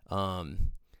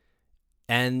 And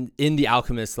in The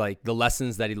Alchemist, like the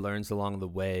lessons that he learns along the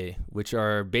way, which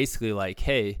are basically like,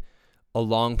 hey,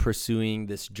 along pursuing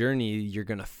this journey, you're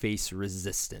going to face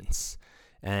resistance.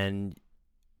 And,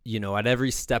 you know, at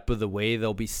every step of the way,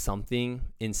 there'll be something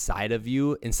inside of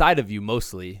you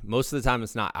mostly. Most of the time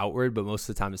it's not outward, but most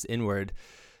of the time it's inward,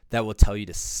 that will tell you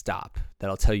to stop,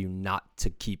 that'll tell you not to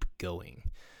keep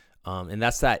going. And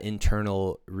that's that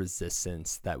internal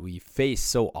resistance that we face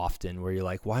so often where you're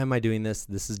like, why am I doing this?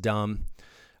 This is dumb.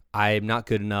 I'm not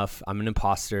good enough. I'm an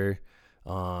imposter.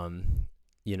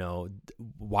 You know,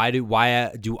 why do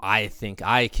I think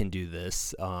I can do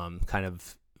this? Kind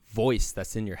of voice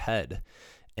that's in your head.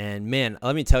 And man,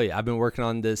 let me tell you, I've been working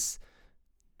on this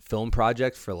film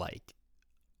project for like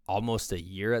almost a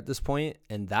year at this point,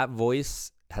 and that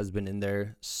voice has been in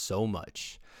there so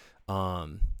much.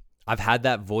 I've had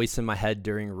that voice in my head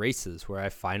during races where I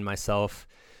find myself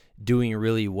doing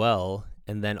really well,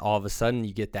 and then all of a sudden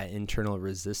you get that internal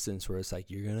resistance where it's like,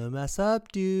 you're gonna mess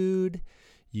up, dude,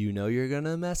 you know you're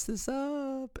gonna mess this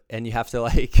up, and you have to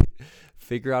like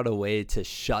figure out a way to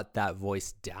shut that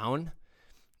voice down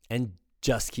and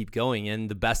just keep going.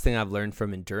 And the best thing I've learned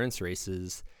from endurance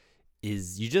races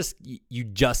is you just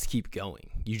keep going,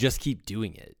 you just keep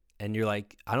doing it. And you're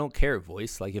like, I don't care,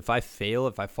 voice. Like if I fail,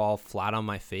 if I fall flat on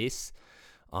my face,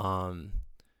 what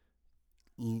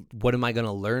am I going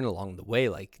to learn along the way?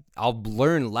 Like I'll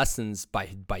learn lessons by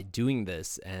doing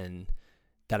this, and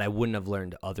that I wouldn't have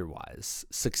learned otherwise,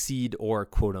 succeed or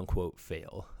quote unquote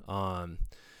fail.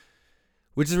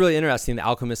 Which is really interesting. The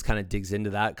Alchemist kind of digs into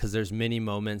that because there's many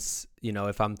moments, you know,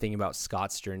 if I'm thinking about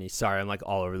Scott's journey, sorry, I'm like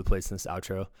all over the place in this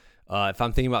outro. If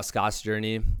I'm thinking about Scott's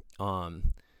journey,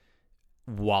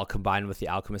 while combined with the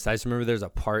Alchemist, I just remember there's a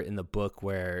part in the book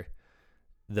where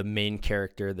the main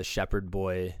character, the shepherd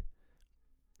boy,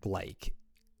 like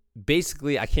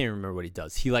basically, I can't remember what he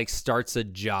does. He like starts a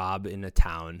job in a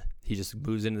town. He just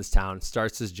moves into this town,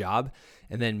 starts his job,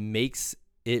 and then makes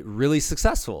it really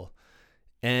successful.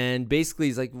 And basically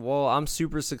he's like, well, I'm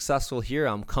super successful here.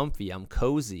 I'm comfy. I'm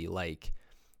cozy. Like,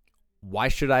 why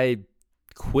should I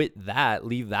quit that,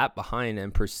 leave that behind,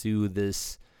 and pursue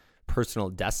this personal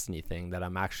destiny thing that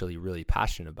I'm actually really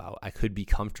passionate about? I could be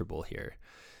comfortable here.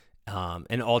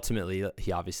 And ultimately,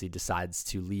 he obviously decides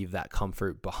to leave that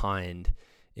comfort behind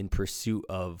in pursuit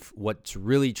of what's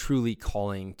really, truly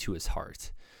calling to his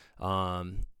heart.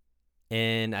 And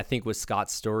I think with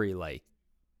Scott's story, like,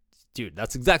 dude,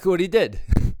 that's exactly what he did.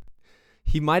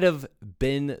 He might have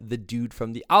been the dude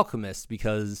from The Alchemist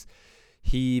because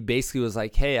he basically was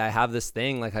like, hey, I have this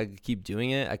thing. Like, I could keep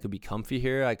doing it. I could be comfy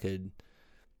here. I could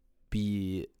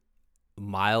be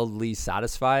mildly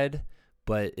satisfied,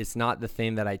 but it's not the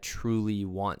thing that I truly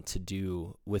want to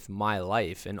do with my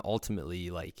life. And ultimately,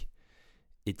 like,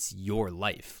 it's your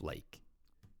life. Like,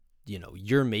 you know,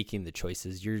 you're making the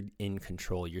choices, you're in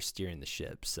control, you're steering the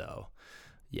ship. So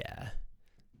yeah.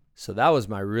 So that was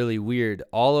my really weird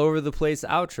all over the place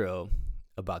outro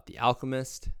about The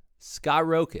Alchemist, Scott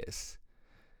Rokus,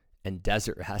 and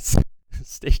Desert Rats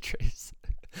stage race.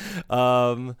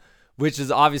 Which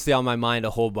is obviously on my mind a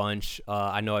whole bunch.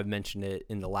 I know I've mentioned it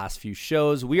in the last few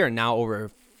shows. We are now over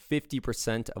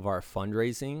 50% of our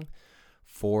fundraising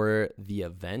for the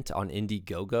event on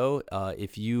Indiegogo.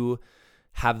 If you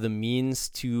have the means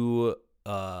to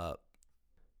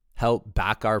help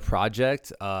back our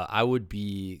project, I would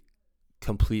be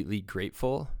completely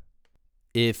grateful.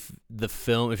 If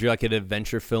you're like an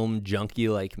adventure film junkie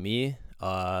like me,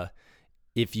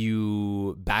 if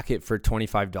you back it for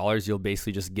 $25, you'll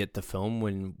basically just get the film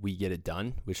when we get it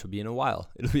done, which will be in a while.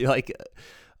 It'll be like,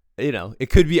 you know, it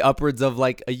could be upwards of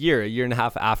like a year and a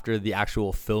half after the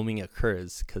actual filming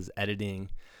occurs, because editing,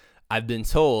 I've been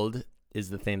told, is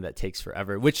the thing that takes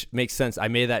forever, which makes sense. I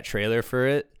made that trailer for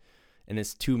it, and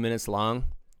it's 2 minutes long.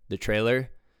 The trailer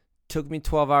took me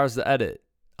 12 hours to edit.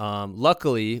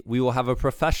 Luckily, we will have a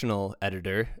professional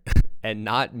editor and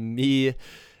not me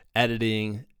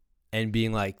editing and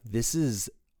being like, this is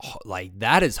like,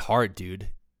 that is hard, dude.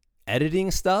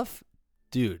 Editing stuff,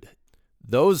 dude,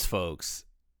 those folks,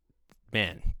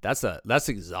 man, that's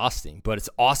exhausting, but it's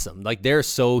awesome. Like, they're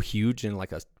so huge and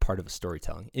like a part of a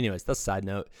storytelling. Anyways, that's a side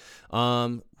note.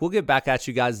 We'll get back at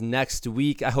you guys next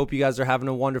week. I hope you guys are having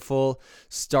a wonderful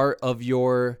start of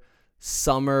your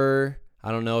summer.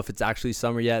 I don't know if it's actually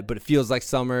summer yet, but it feels like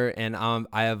summer, and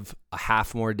I have a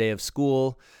half more day of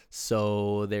school.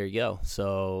 So there you go.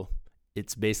 So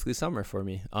it's basically summer for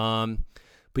me.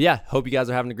 But yeah, hope you guys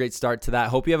are having a great start to that.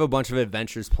 Hope you have a bunch of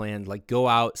adventures planned. Like, go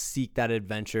out, seek that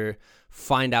adventure,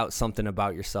 find out something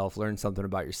about yourself, learn something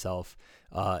about yourself,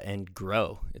 and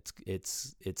grow.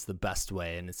 It's the best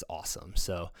way, and it's awesome.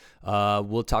 So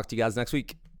we'll talk to you guys next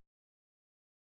week.